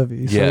still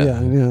heavy. So Yeah.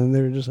 and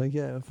they were just like,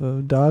 yeah, if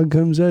a dog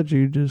comes at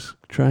you, just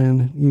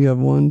you have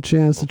one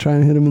chance to try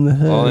and hit him in the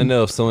head. All I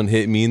know, if someone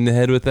hit me in the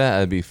head with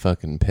that, I'd be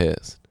fucking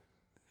pissed.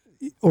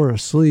 Or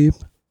asleep.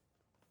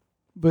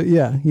 But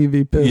yeah, you'd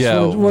be pissed.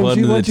 Yeah, once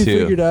you two.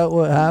 figured out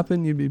what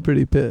happened, you'd be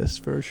pretty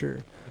pissed for sure.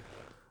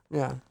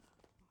 Yeah.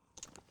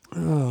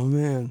 Oh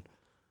man.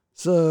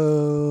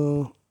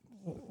 So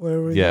where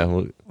are we? Yeah.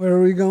 Where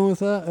are we going with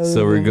that?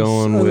 So we're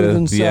going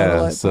with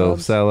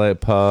satellite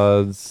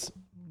pods.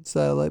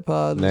 Satellite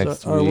pods Next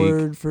is our week.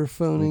 word for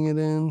phoning it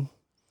in.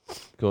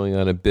 Going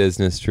on a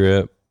business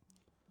trip.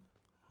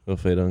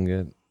 Hopefully I don't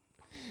get.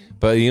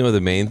 But you know the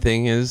main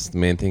thing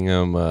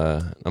I'm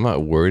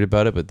not worried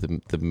about it, but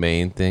the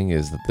main thing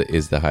is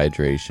the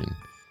hydration.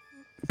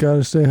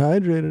 Gotta stay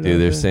hydrated. Dude,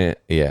 they're saying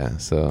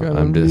so Gotta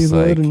I'm just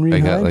reload like and I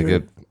got like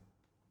rehydrate.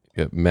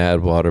 got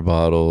mad water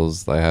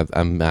bottles.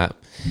 I'm not.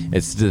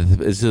 It's to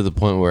the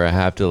point where I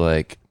have to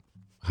like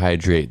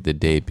hydrate the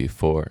day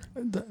before.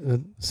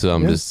 So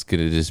I'm just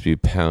gonna be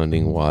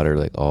pounding water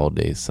like all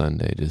day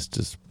Sunday.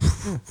 Just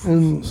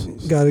and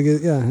gotta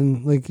get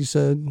and like you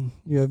said,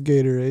 you have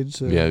Gatorade.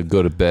 So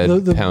go to bed.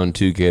 Pound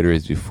 2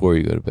 Gatorades before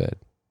you go to bed.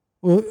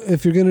 Well,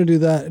 if you're gonna do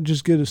that,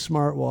 just get a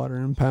Smart Water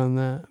and pound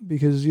that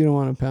because you don't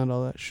want to pound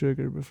all that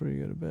sugar before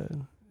you go to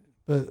bed.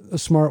 But a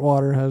Smart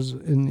Water has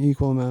an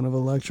equal amount of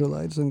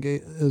electrolytes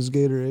as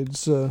Gatorade.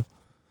 So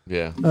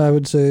yeah, I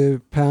would say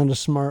pound a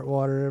Smart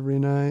Water every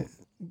night.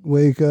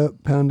 Wake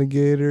up, pound a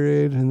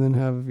Gatorade, and then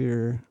have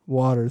your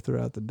water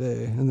throughout the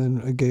day, and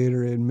then a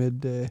Gatorade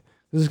midday.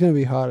 This is gonna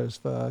be hot as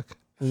fuck.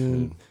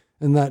 And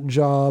that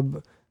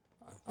job,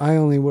 I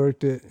only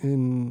worked it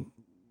in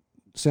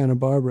Santa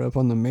Barbara up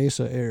on the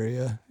Mesa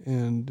area,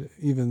 and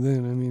even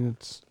then, I mean,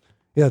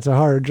 it's a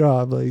hard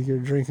job. Like you're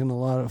drinking a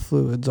lot of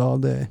fluids all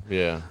day.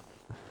 Yeah.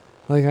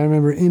 Like I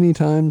remember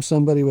anytime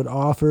somebody would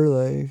offer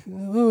like,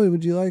 oh,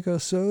 would you like a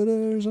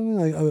soda or something?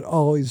 Like I would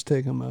always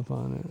take them up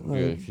on it.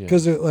 Like,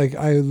 because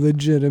I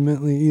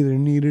legitimately either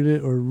needed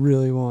it or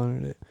really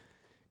wanted it.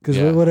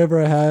 Because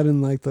whatever I had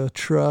in like the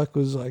truck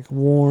was like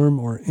warm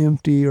or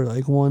empty or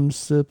like one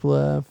sip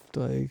left.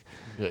 So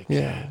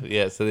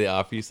they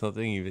offer you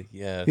something.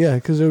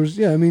 Because there was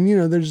I mean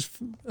there's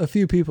a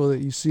few people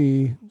that you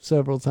see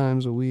several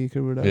times a week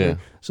or whatever. Yeah.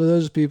 So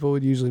those people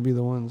would usually be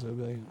the ones that would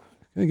be like,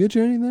 can I get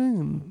you anything?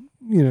 And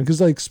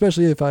because like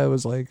especially if I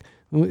was like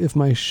if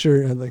my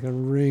shirt had like a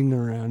ring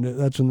around it,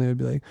 that's when they would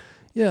be like,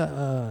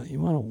 yeah, you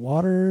want a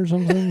water or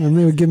something? And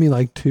they would give me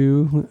like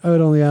 2. I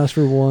would only ask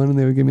for 1, and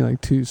they would give me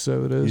like 2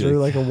 sodas or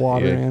like a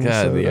water and a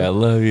soda. Yeah, I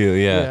love you.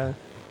 Yeah.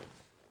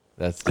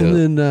 That's dope. And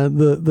then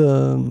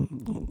the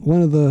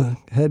one of the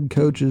head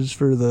coaches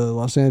for the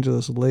Los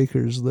Angeles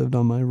Lakers lived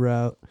on my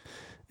route,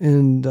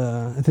 and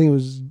I think it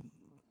was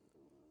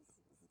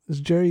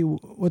Jerry.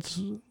 What's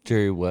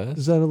Jerry West?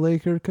 Is that a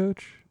Laker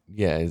coach?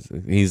 Yeah,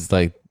 he's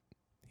the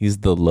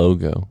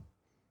logo.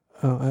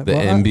 Oh, the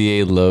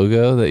NBA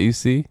logo that you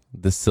see,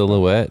 the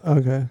silhouette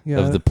of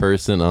the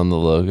person on the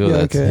logo.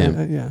 That's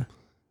him.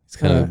 It's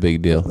kind of a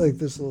big deal. Like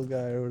this little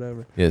guy or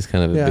whatever. Yeah, it's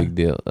kind of a big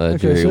deal.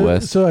 Jerry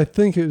West. So I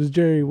think it was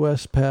Jerry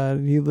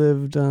Westpad. He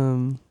lived,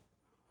 I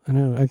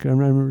can't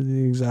remember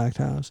the exact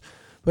house.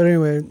 But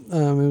anyway,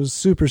 it was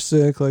super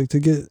sick. Like to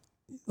get,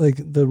 like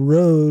the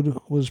road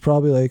was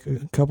probably like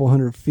a couple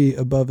 100 feet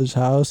above his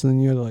house. And then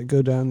you had to like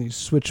go down these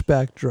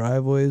switchback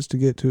driveways to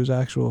get to his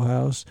actual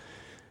house.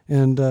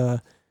 And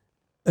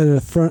in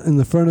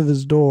the front of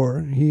his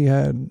door, he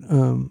had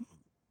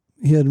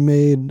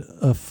made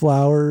a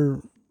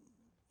flower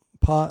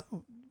pot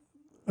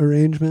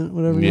arrangement,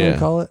 whatever you want to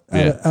call it,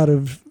 out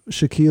of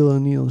Shaquille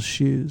O'Neal's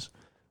shoes.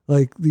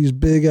 Like these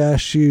big ass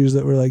shoes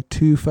that were like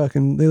they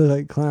look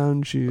like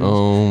clown shoes.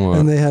 Oh my.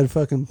 And they had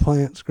fucking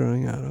plants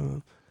growing out of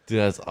them. Dude,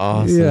 that's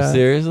awesome. Yeah.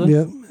 Seriously?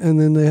 Yep. And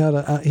then he had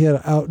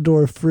an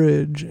outdoor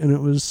fridge, and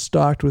it was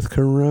stocked with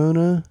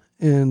Corona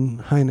and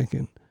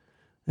Heineken.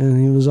 And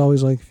he was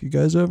always like, if you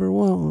guys ever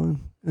want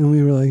one. And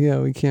we were like, yeah,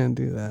 we can't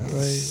do that.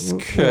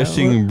 Like,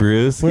 Crushing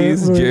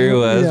brewskis. Jerry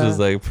West was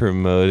like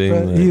promoting.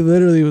 But he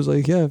literally was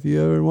like, yeah, if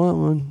you ever want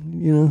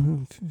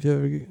one, if you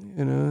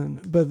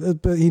ever,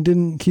 but he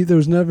didn't keep, there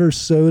was never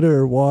soda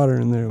or water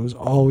in there. It was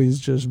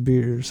always just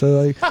beer.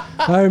 So like,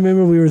 I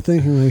remember we were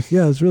thinking like,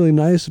 yeah, it's really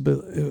nice,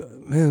 but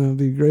man, it would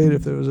be great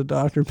if there was a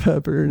Dr.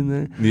 Pepper in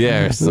there.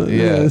 Yeah.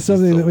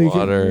 Something that we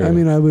water. could, I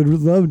mean, I would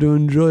love to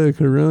enjoy a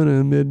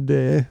Corona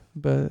midday,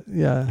 but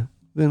yeah.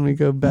 Then we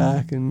go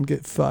back and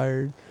get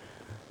fired.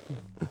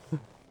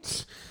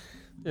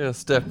 Yeah,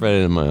 step right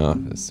into my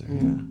office. Sir.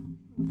 Yeah.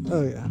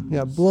 Oh yeah.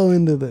 Yeah. Blow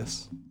into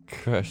this.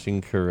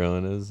 Crushing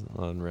Coronas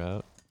en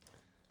route.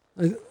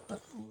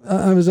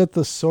 I was at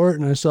the Sort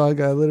and I saw a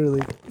guy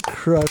literally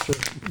crush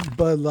a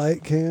Bud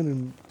Light can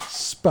and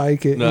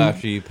spike it. No,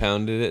 after you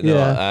pounded it.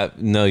 Yeah.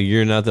 No,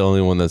 you're not the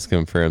only one that's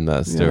confirmed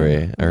that story.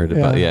 Yeah. I heard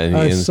about. Yeah, and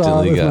he I instantly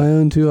saw it with my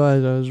own 2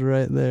 eyes. I was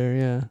right there.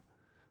 Yeah.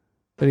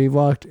 But he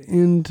walked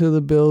into the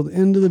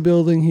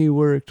building he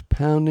worked,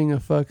 pounding a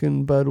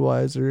fucking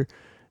Budweiser,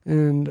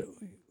 and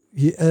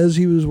as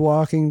he was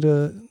walking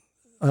to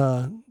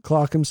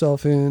clock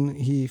himself in.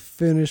 He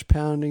finished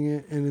pounding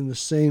it, and in the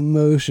same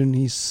motion,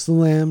 he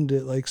slammed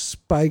it, like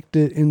spiked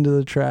it into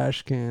the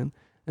trash can,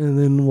 and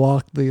then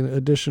walked the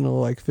additional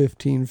like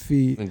 15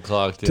 feet And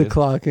clocked to in.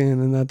 clock in.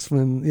 And that's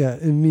when,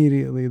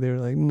 immediately they were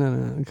like,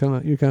 no, come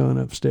on, you're coming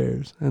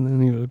upstairs. And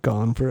then he was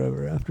gone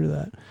forever after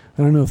that.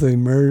 I don't know if they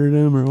murdered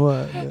him or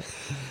what,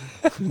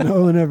 but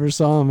no one ever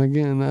saw him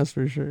again, that's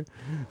for sure.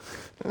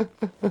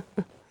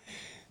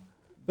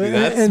 Dude,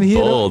 that's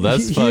bold.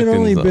 He had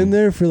only been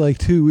there for like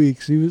 2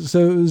 weeks. It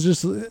was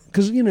just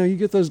because you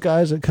get those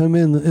guys that come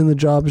in and the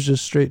job is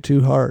just straight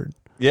too hard.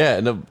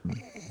 Yeah, no,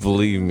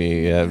 believe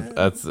me. Yeah,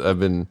 I've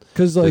been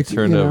because like the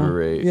turnover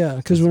rate. Yeah,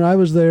 because when I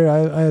was there,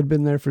 I had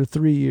been there for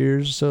 3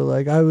 years, so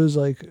like I was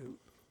like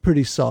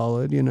pretty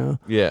solid,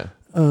 Yeah.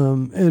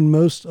 And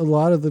a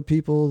lot of the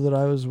people that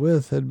I was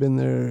with had been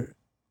there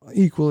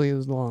equally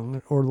as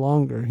long or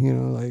longer.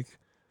 Like.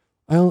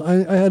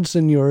 I had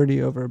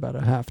seniority over about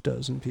a half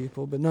dozen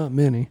people, but not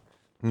many.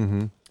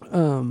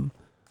 Mm-hmm.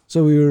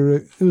 So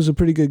it was a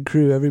pretty good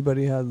crew.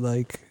 Everybody had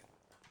like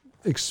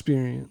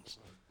experience,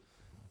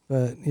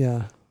 but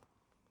yeah.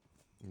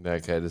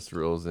 That guy just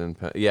rolls in.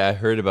 Yeah, I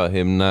heard about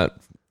him,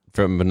 not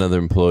from another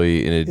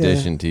employee in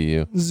addition to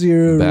you.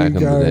 Zero back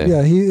regard. in the day.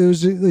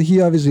 Yeah, he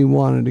obviously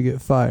wanted to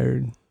get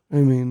fired. I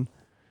mean,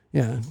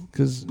 yeah,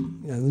 because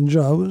the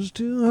job was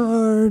too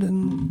hard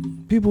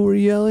and people were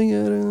yelling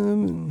at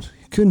him and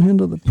he couldn't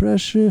handle the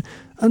pressure.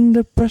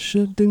 Under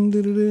pressure, ding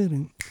ding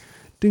ding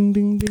ding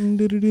ding ding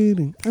ding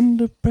ding.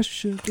 Under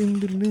pressure, ding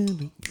ding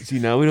ding. See,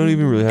 now we don't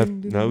even really have.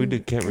 Now we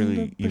can't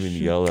really even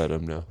yell at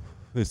him now.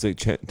 It's like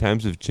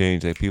times have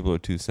changed. Like people are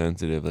too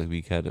sensitive. Like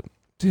we can't.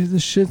 Dude,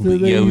 the shit that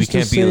they used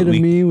to say to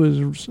me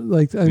was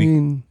like,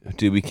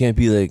 dude, we can't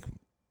be like,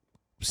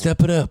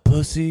 step it up,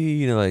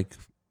 pussy.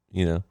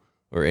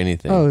 Or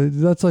anything. Oh,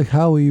 that's like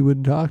how we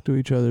would talk to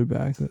each other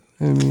back then.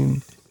 I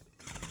mean,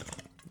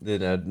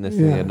 then I'd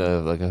necessarily end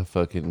up like a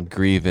fucking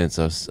grievance,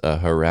 a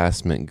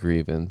harassment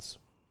grievance.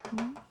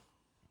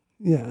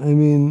 Yeah, I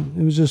mean,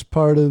 it was just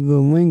part of the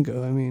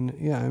lingo. I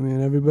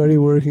mean, everybody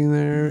working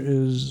there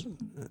is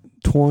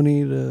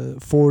 20 to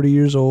 40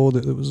 years old.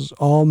 It was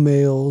all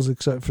males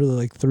except for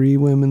like 3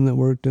 women that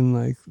worked in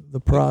like the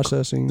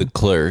processing. The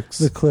clerks.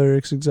 The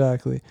clerics,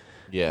 exactly.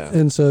 Yeah.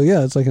 And so,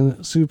 it's like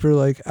a super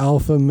like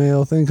alpha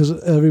male thing because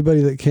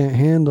everybody that can't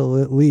handle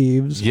it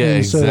leaves. Yeah, and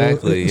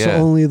exactly. So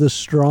only the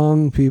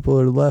strong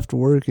people are left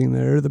working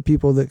there, the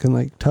people that can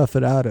like tough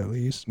it out at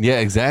least.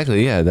 Yeah,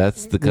 exactly. Yeah,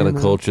 that's the kind of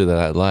culture that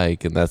I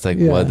like. And that's like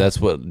that's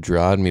what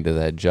drawed me to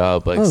that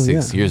job like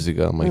 6 years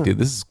ago. I'm like, dude,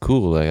 this is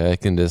cool. Like I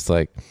can just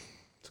like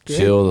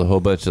chill with a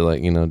whole bunch of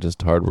like,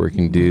 just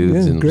hardworking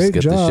dudes and just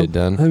get the shit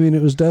done. I mean,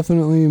 it was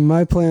definitely,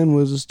 my plan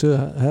was to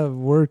have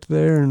worked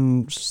there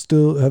and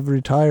still have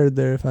retired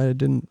there if I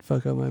didn't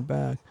fuck up my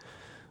back.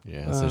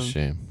 Yeah, it's a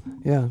shame.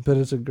 Yeah, but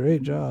it's a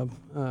great job.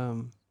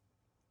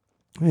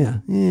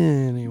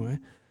 Anyway.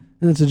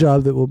 And it's a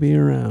job that will be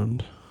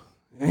around.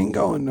 Ain't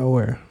going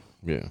nowhere.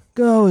 Yeah.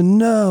 Going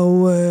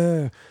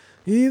nowhere.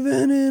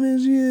 Even in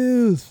his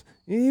youth.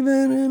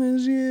 Even in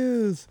his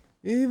youth.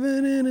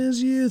 Even in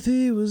his youth,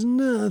 he was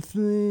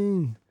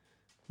nothing.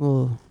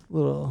 Little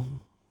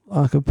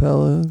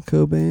acapella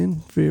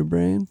Cobain for your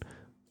brain.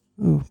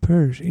 Oh,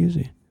 Persh,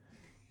 easy.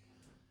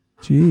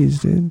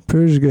 Jeez, dude.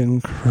 Persh is getting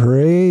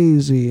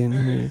crazy in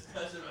here.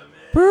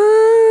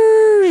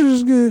 Persh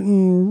is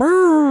getting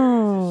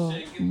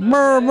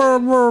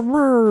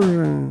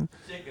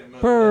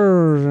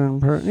Persian.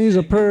 He's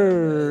a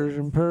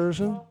Persian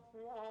person.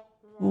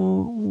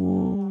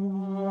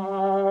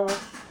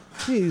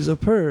 He's a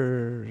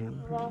Persian.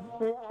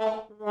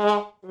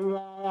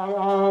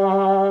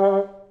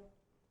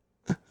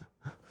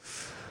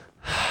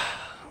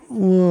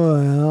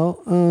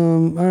 Well,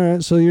 all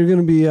right. So you're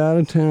gonna be out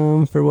of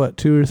town for what,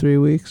 2 or 3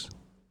 weeks,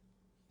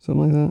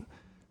 something like that.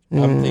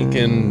 I'm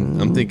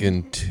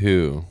thinking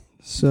 2.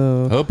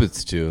 So I hope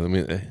it's 2. I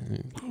mean,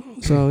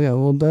 so yeah,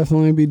 we'll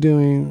definitely be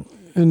doing,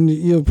 and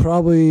you'll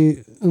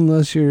probably,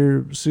 unless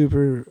you're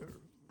super,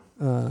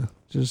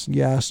 just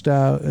gassed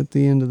out at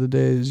the end of the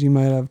days, you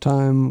might have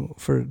time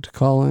to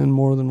call in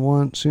more than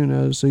once. Who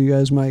knows? So you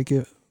guys might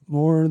get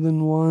more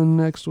than 1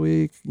 next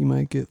week. You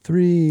might get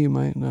 3. You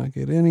might not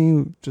get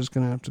any. Just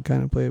gonna have to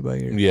kind of play it by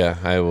ear. Yeah,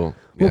 I will.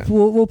 Yeah.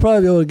 We'll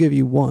probably be able to give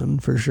you 1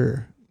 for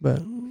sure,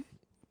 but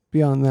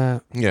beyond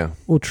that,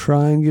 we'll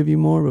try and give you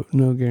more, but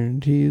no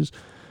guarantees.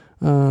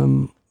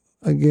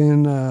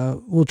 Again,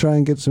 we'll try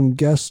and get some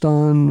guests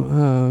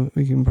on.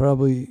 We can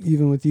probably,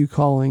 even with you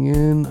calling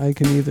in, I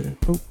can either.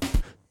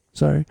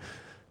 I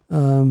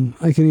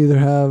can either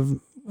have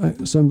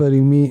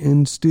somebody meet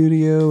in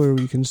studio, or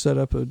we can set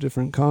up a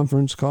different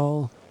conference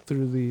call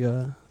through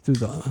the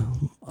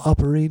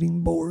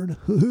operating board.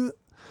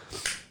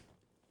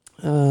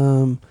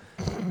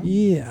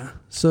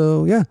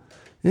 So yeah.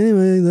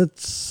 Anyway,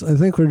 I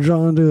think we're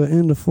drawn to an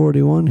end of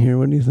 41 here.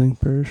 What do you think,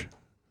 Persh?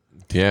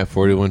 Yeah,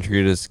 41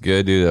 treated us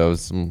good, dude. That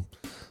was some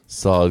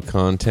solid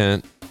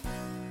content.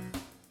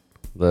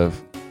 I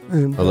love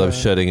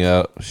shitting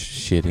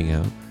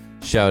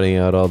shouting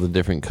out all the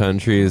different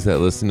countries that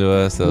listen to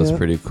us. That was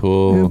pretty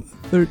cool.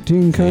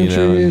 13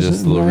 countries.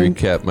 Just a little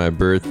recap my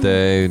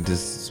birthday.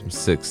 Just some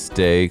sick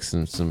steaks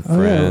and some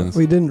friends. Yeah.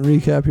 We didn't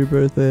recap your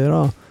birthday at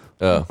all.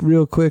 Oh.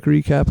 Real quick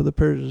recap of the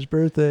Persh's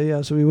birthday.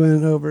 Yeah, so we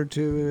went over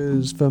to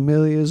his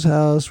familia's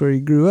house where he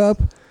grew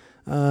up.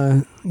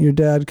 Your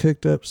dad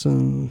cooked up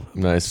some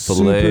nice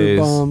super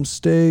fillets. bomb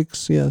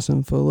steaks. Yeah,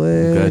 some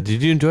filet. God,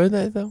 did you enjoy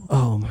that though?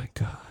 Oh my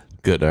god.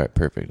 Good. All right.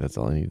 Perfect. That's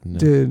all I need to know.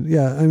 Dude,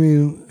 yeah. I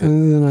mean,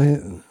 and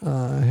then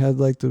I had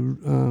like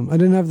I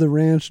didn't have the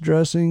ranch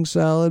dressing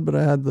salad, but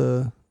I had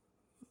the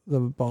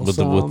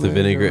balsamic with the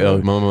vinaigrette.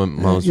 Oh,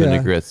 mom's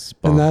vinaigrette's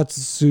bomb. and that's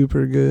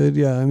super good.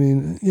 Yeah, I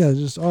mean, yeah,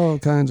 just all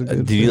kinds of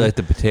good. Did you like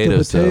the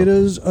potatoes? The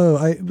potatoes.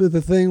 But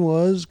the thing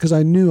was, because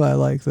I knew I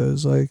liked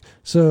those. Like,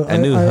 so I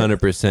knew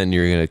 100%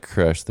 you were gonna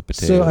crush the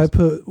potatoes. So I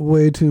put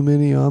way too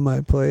many on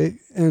my plate,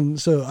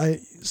 and so I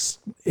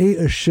ate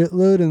a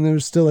shitload, and there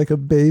was still like a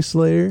base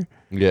layer.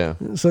 Yeah.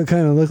 So it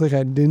kind of looked like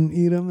I didn't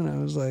eat them, and I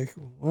was like,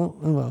 well,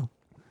 oh well.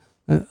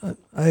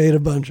 I ate a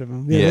bunch of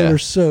them. Yeah, they were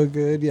so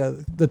good. Yeah,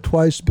 the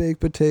twice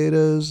baked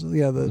potatoes.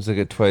 Yeah, it was like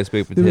a twice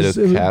baked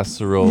potato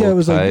casserole. Yeah, it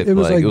was type. It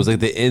was like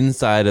the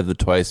inside of the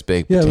twice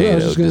baked potato. Yeah, I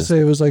was just gonna say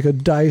it was like a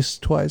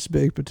diced twice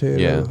baked potato.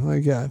 Yeah,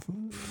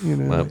 you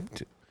know.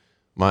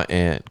 My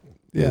aunt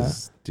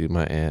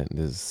my aunt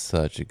is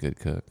such a good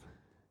cook.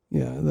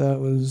 Yeah, that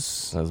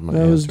was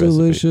recipe.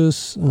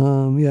 delicious.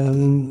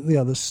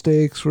 The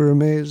steaks were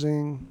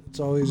amazing. It's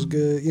always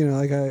good. You know,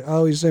 like I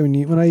always say,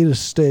 when I eat a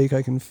steak,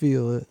 I can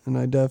feel it, and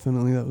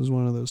that was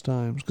one of those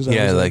times. They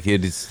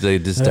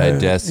just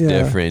digest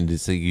different.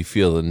 It's like you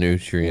feel the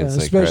nutrients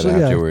right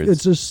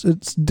afterwards.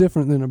 It's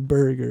different than a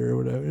burger or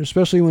whatever.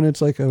 Especially when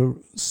it's like a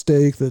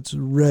steak that's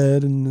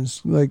red and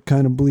it's like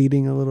kind of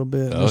bleeding a little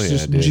bit. It's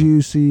just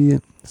juicy.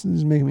 It's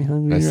making me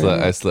hungry.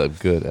 I slept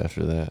good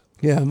after that.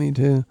 Yeah, me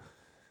too.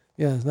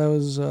 Yeah, that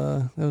was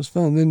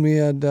fun. Then we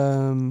had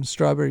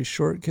strawberry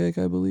shortcake,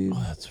 I believe.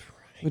 Oh, that's right.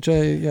 Which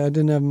I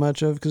didn't have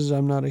much of because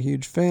I'm not a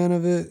huge fan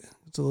of it.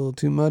 It's a little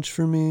too much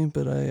for me,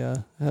 but I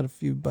had a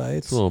few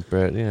bites. It's a little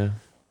bread, yeah.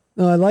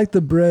 No, I like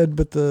the bread,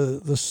 but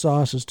the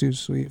sauce is too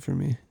sweet for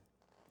me.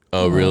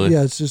 Oh, really?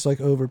 Yeah, it's just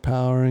like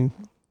overpowering.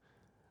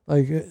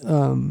 Like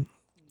I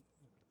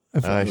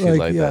actually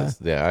like that.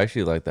 Yeah, I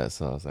actually like that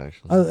sauce.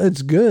 Actually,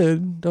 it's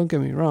good. Don't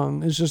get me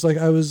wrong. It's just like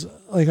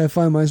I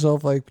find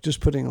myself like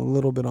just putting a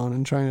little bit on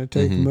and trying to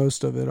take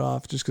most of it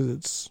off, just because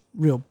it's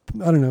real.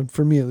 I don't know.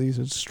 For me, at least,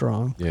 it's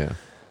strong. Yeah.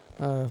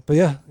 But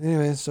yeah.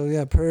 Anyway, so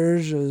yeah,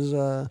 Persh is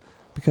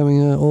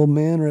becoming an old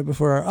man right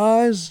before our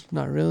eyes.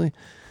 Not really.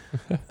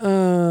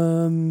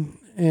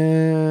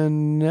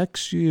 And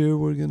next year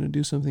we're gonna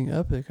do something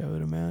epic. I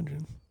would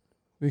imagine.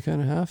 We kind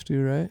of have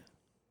to, right?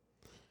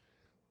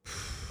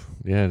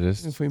 Yeah,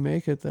 just if we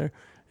make it there,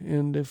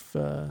 and if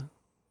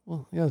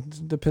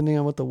depending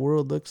on what the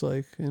world looks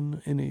like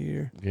in a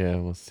year. Yeah,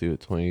 we'll see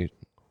what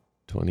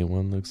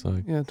 2021 looks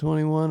like. Yeah,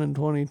 21 and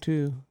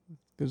 22,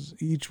 because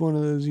each one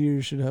of those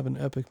years should have an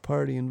epic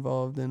party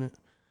involved in it.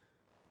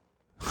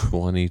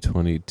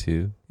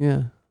 2022.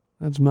 Yeah,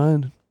 that's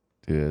mine.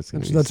 Dude,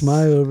 that's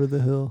my over the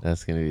hill.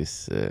 That's gonna be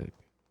sick.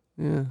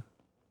 Yeah.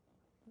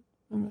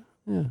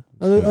 Yeah.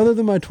 Other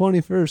than my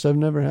 21st, I've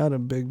never had a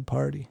big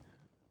party.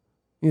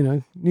 You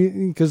know,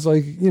 because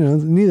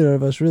neither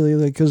of us really,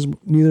 because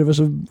neither of us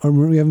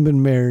we haven't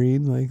been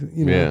married.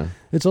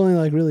 It's only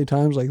like really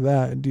times like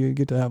that do you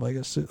get to have like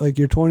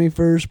your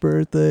 21st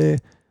birthday,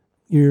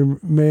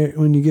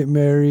 when you get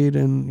married,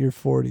 and your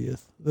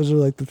 40th. Those are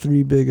like the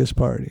three biggest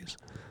parties.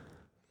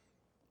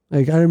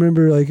 Like I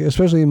remember,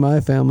 especially in my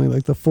family,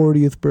 like the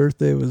 40th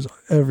birthday was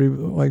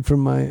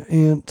from my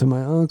aunt to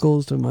my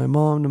uncles to my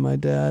mom to my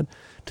dad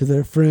to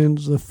their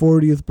friends. The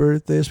 40th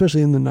birthday,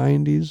 especially in the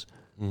 90s,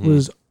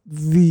 was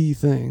the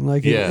thing.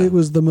 It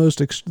was the most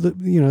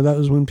that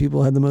was when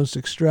people had the most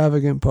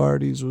extravagant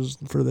parties, was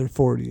for their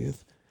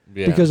 40th.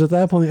 Because at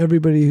that point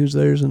everybody who's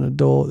there is an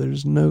adult.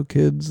 There's no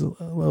kids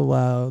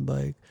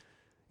allowed.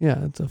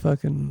 It's a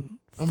fucking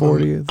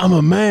 40th. I'm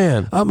a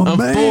man. I'm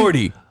man.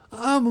 40.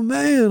 I'm a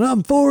man.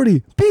 I'm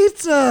 40.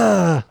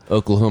 Pizza.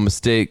 Oklahoma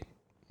State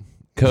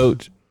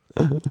coach.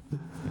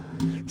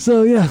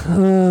 So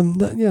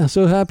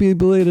so happy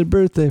belated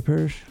birthday,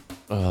 Persh.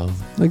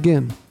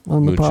 Again,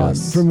 on the pod.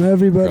 From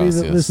everybody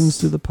that listens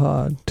to the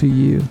pod, to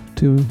you,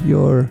 to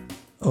your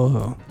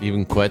ojo.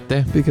 Even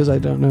cuete? Because I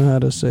don't know how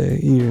to say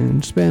ear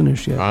in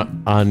Spanish yet.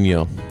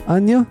 Año.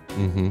 Año?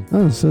 Mm-hmm.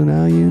 Oh, so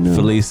now you know.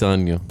 Feliz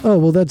año. Oh,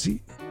 well, that's...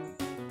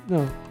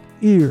 No,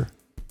 ear.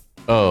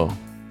 Oh.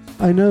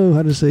 I know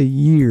how to say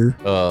year.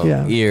 Oh,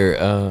 yeah. Ear.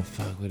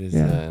 Fuck, what is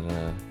that?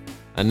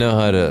 I know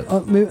how to.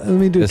 Let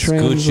me do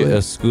translate.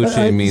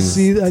 Escuche means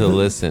to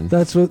listen.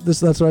 That's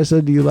what I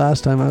said to you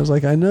last time. I was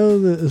like, I know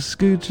the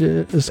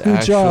escuchar.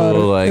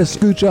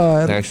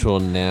 The actual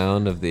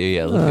noun of the ear.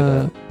 Yeah, look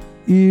it up.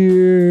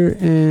 Ear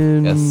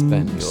in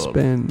Espanol.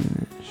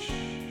 Spanish.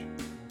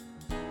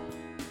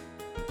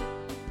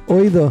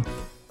 Oído.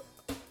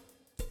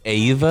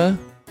 Ava.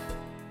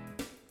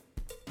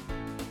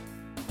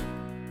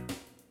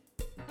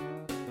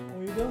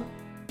 Oído.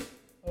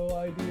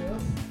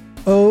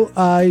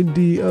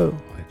 O-I-D-O.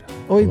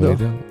 Oido.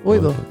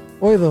 Oido.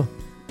 Oido.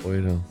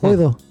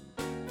 Oido.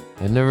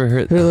 I never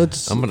heard Here,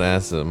 that. I'm gonna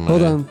ask them.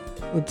 Hold on.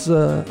 Let's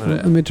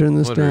let me turn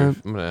this down.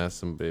 I'm gonna ask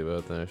somebody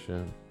about that shit.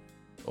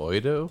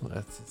 Oido?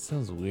 That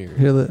sounds weird.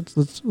 Here,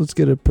 let's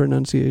get a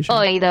pronunciation.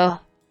 Oído.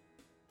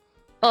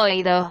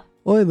 Oído.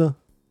 Oido.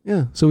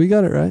 Yeah, so we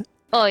got it right.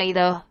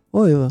 Oído.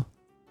 Oido.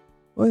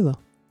 Oido.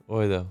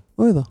 Oido.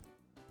 Oido.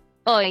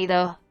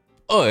 Oído.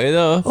 Oido.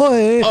 Oido.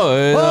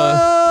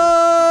 Oido.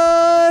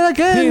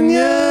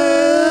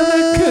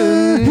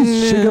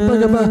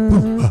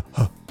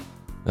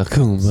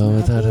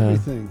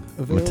 Everything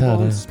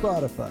available on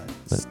Spotify,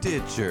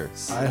 Stitcher,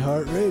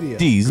 iHeartRadio,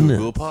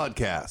 Google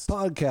Podcast,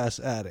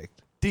 Podcast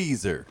Addict,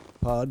 Deezer,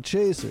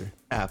 Podchaser,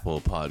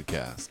 Apple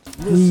Podcast.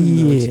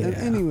 Listen Notes, Yeah. and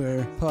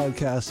anywhere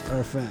podcasts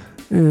are found.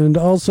 And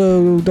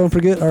also, don't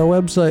forget, our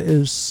website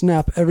is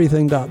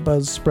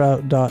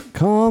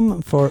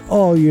snapeverything.buzzsprout.com for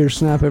all your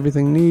Snap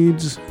Everything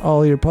needs.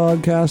 All your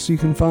podcasts you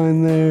can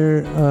find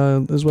there,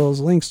 as well as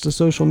links to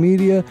social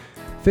media.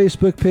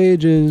 Facebook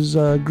page is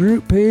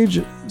group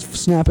page,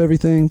 Snap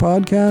Everything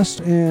Podcast,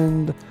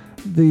 and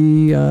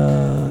the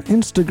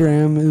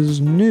Instagram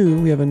is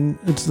new.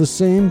 It's the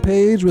same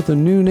page with a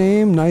new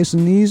name, nice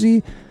and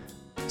easy.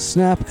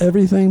 Snap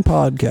Everything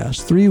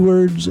Podcast. 3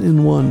 words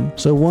in one.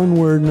 So 1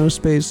 word, no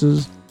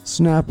spaces.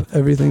 Snap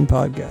Everything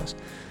Podcast.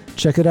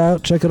 Check it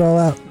out. Check it all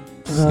out.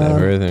 Snap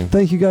everything.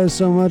 Thank you guys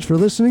so much for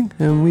listening,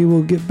 and we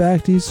will get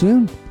back to you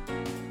soon.